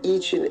 know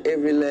each and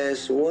every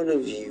last one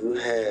of you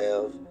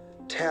have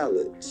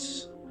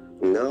talents.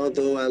 And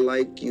although I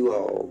like you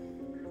all,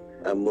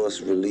 I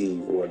must relieve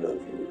one of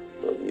you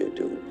of your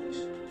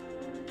duties.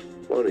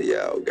 One of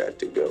y'all got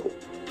to go.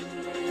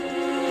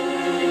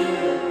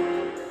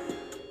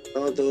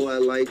 Although I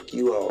like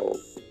you all,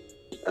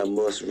 I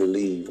must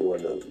relieve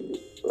one of you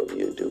of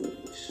your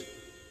duties.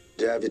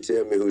 Javi,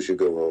 tell me who should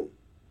go home.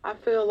 I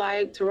feel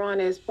like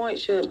Teron point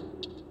should,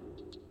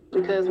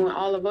 because when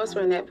all of us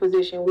were in that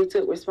position, we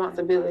took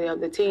responsibility of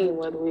the team,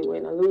 whether we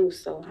win or lose.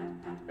 So,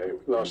 Hey,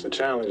 we lost the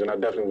challenge, and I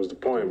definitely was the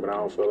point, but I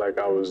don't feel like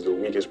I was the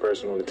weakest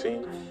person on the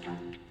team.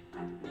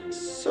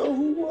 So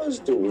who was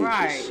the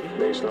weakest? Right.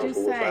 Based off of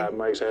what Five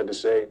Mics had to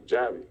say,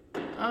 Javi.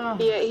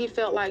 yeah, he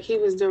felt like he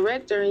was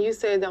director, and you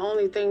said the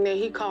only thing that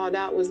he called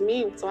out was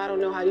me. So I don't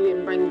know how you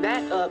didn't bring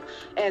that up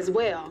as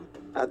well.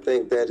 I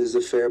think that is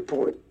a fair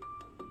point.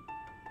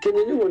 Can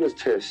anyone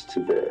attest to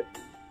that?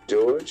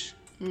 George?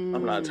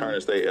 I'm not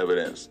turning state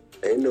evidence.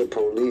 Ain't no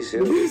police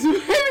here. All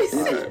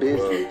right,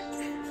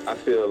 well, I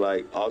feel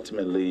like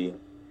ultimately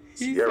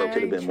Sierra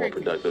could have been more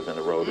productive in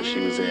the role that she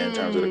was in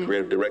terms of the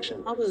creative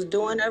direction. I was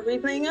doing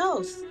everything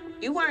else.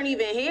 You weren't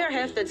even here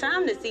half the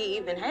time to see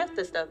even half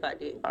the stuff I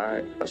did. All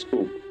right, that's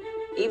cool.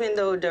 Even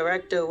though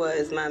director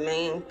was my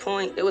main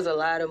point, there was a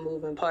lot of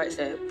moving parts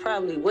that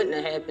probably wouldn't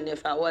have happened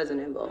if I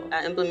wasn't involved.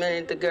 I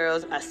implemented the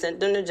girls. I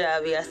sent them to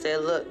Javi. I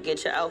said, look,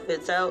 get your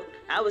outfits out.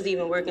 I was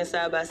even working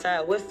side by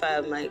side with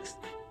Five Mics.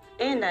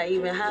 And I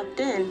even hopped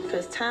in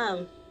because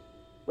time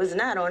was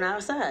not on our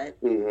side.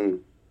 Mm-hmm.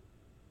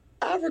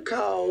 I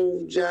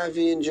recall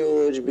Javi and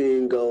George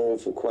being gone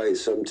for quite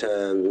some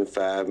time and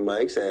Five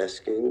Mics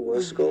asking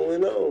what's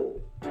going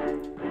on.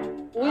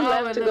 We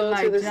left to go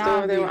to the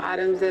store. There were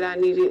items that I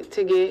needed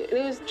to get.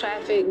 There was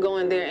traffic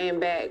going there and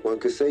back. One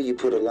could say you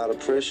put a lot of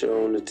pressure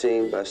on the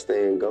team by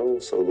staying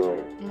gone so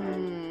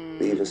long,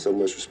 leaving so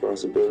much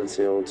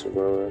responsibility on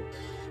Teron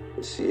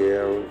and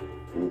Sierra,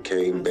 and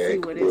came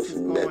back with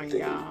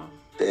nothing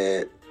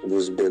that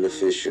was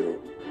beneficial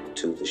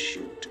to the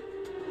shoot.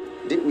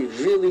 Did we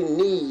really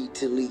need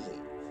to leave?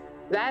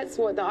 That's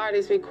what the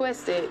artist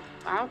requested.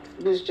 I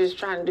was just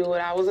trying to do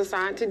what I was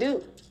assigned to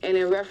do. And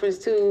in reference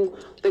to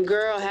the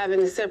girl having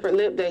a separate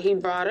lip that he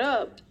brought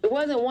up, it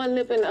wasn't one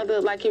lip and the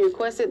other like he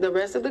requested the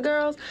rest of the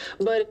girls,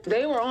 but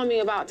they were on me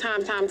about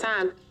time.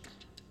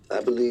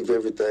 I believe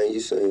everything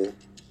you're saying.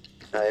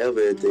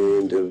 However, at the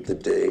end of the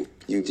day,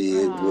 you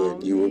did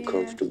what you were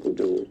comfortable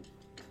doing.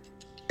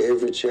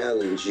 Every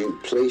challenge, you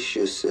place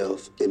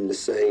yourself in the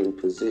same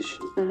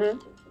position,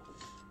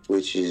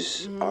 which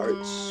is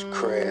arts,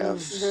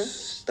 crafts,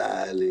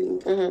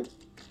 styling.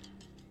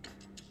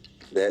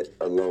 That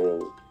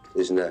alone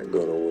is not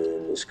going to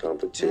win this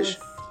competition.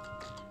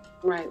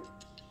 Right.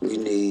 We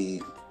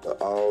need an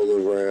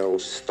all-around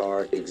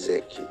star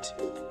executive.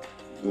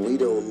 We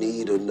don't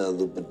need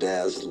another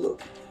bedazzler.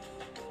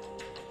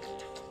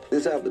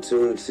 This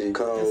opportunity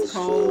calls for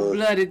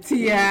cold-blooded you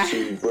T.I.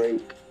 to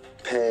break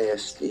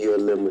past your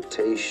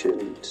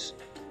limitations.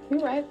 You're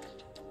right.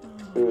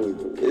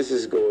 This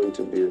is going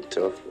to be a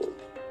tough one.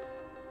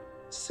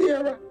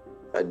 Sierra,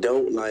 I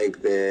don't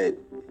like that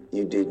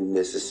you didn't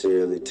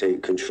necessarily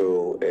take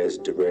control as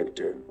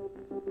director.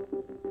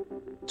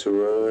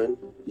 Teron,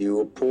 you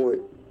a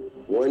point.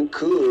 One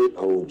could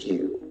hold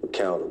you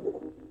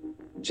accountable.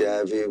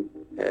 Javi,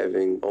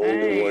 having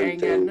only one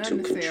thing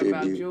to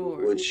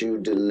contribute, what you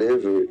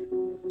delivered,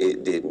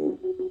 it didn't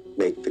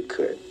make the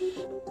cut.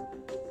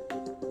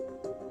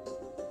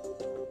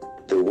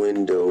 The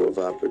window of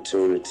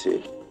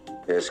opportunity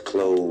has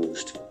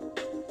closed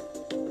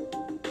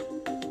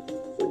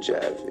for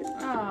Javi.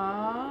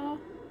 Aww.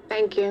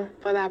 Thank you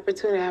for the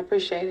opportunity. I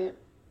appreciate it.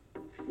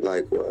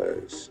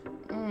 Likewise.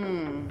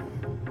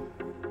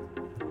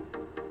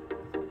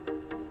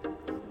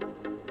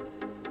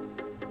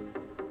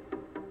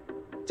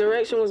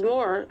 Direction was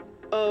more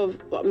of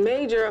a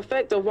major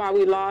effect of why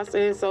we lost,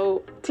 and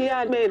so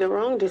T.I. made the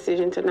wrong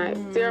decision tonight.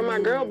 Sarah, my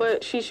girl,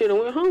 but she should have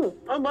went home.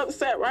 I'm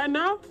upset right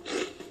now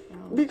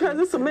because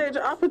it's a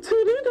major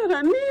opportunity that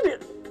I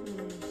needed.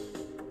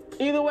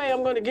 Either way,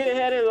 I'm going to get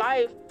ahead in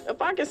life. If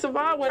I can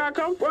survive where I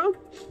come from,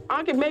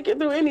 I can make it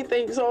through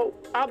anything, so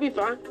I'll be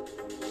fine.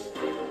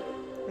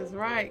 That's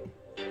right.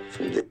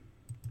 From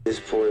this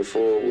point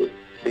forward,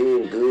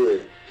 being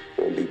good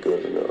won't be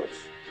good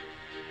enough.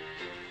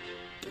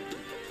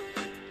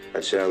 I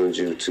challenge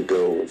you to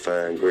go and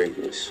find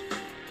greatness,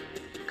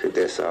 because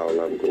that's all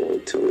I'm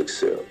going to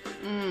accept.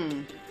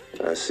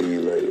 I'll see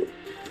you later.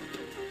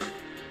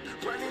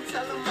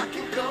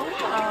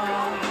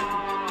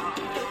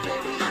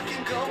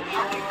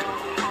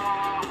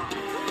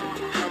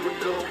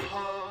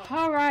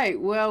 All right.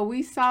 Well,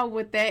 we saw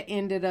what that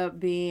ended up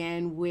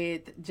being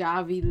with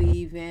Javi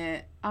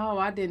leaving. Oh,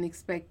 I didn't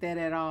expect that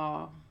at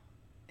all.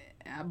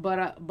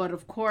 But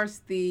of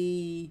course,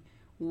 the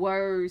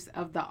words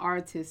of the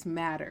artist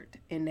mattered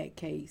in that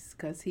case,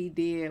 because he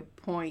did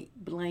point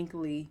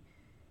blankly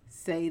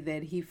say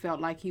that he felt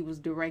like he was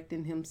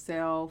directing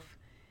himself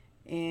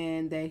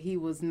and that he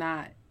was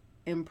not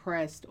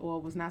impressed or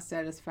was not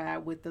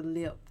satisfied with the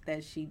lip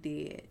that she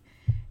did.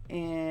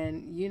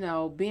 And, you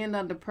know, being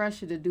under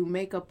pressure to do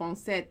makeup on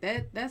set,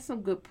 that's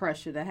some good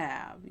pressure to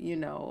have, you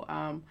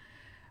know.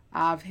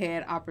 I've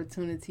had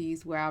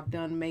opportunities where I've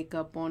done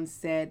makeup on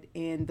set,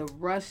 and the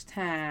rush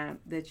time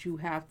that you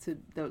have to,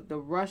 the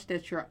rush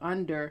that you're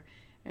under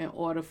in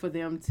order for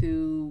them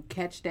to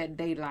catch that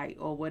daylight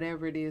or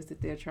whatever it is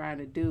that they're trying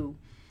to do,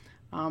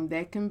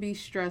 that can be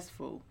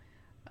stressful.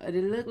 It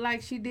looked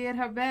like she did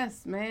her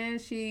best, man.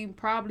 She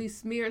probably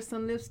smeared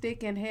some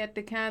lipstick and had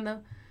to kind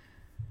of,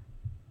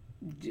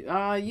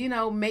 you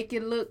know, make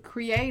it look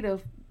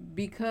creative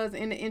because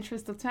in the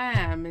interest of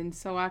time. And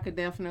so I could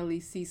definitely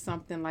see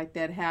something like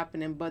that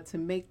happening. But to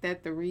make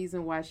that the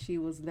reason why she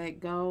was let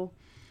go,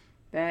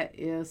 that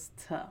is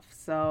tough.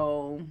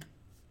 So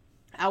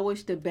I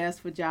wish the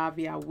best for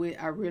Javi.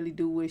 I really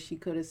do wish she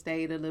could have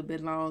stayed a little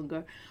bit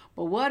longer.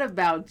 But what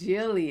about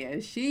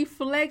Jillian? She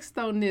flexed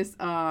on this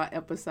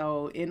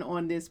episode and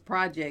on this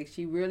project.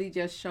 She really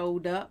just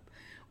showed up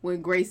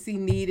when Gracie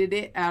needed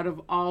it out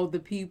of all the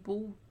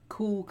people.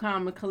 Cool,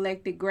 calm, and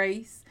collected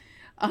Grace.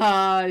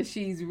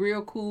 She's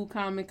real cool,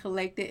 calm, and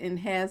collected and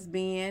has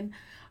been.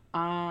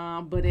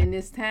 But in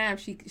this time,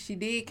 she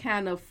did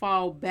kind of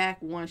fall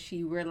back once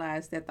she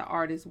realized that the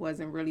artist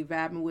wasn't really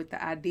vibing with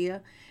the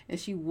idea, and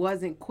she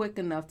wasn't quick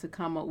enough to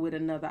come up with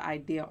another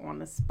idea on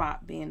the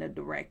spot being a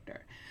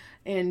director.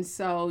 And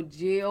so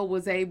Jill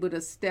was able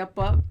to step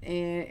up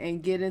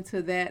and get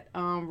into that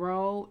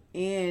role,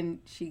 and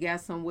she got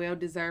some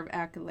well-deserved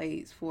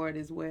accolades for it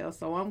as well.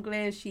 So I'm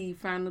glad she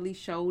finally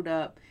showed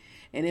up,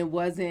 and it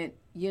wasn't,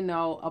 you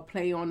know, a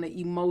play on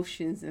the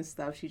emotions and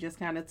stuff. She just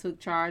kind of took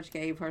charge,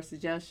 gave her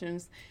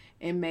suggestions,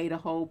 and made a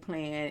whole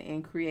plan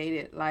and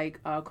created, like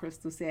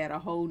Crystal said, a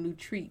whole new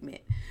treatment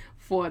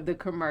for the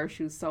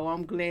commercial. So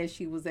I'm glad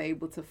she was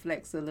able to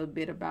flex a little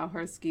bit about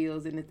her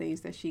skills and the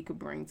things that she could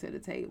bring to the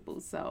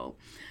table. So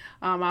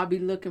I'll be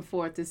looking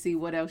forward to see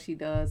what else she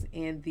does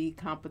in the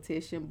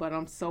competition. But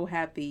I'm so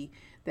happy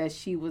that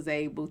she was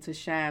able to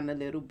shine a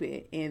little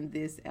bit in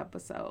this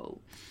episode.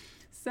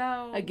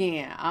 So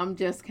again, I'm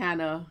just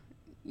kind of,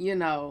 you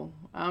know,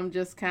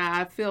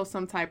 I feel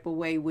some type of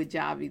way with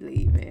Javi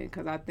leaving,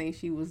 because I think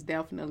she was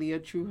definitely a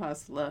true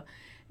hustler,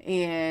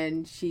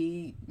 and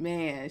she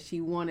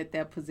wanted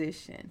that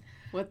position.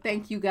 Well,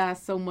 thank you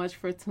guys so much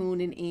for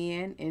tuning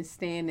in and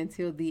staying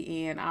until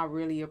the end. I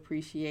really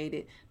appreciate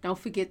it. Don't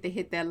forget to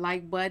hit that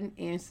like button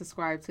and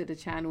subscribe to the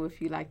channel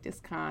if you like this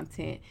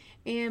content,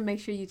 and make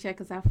sure you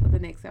check us out for the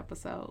next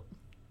episode.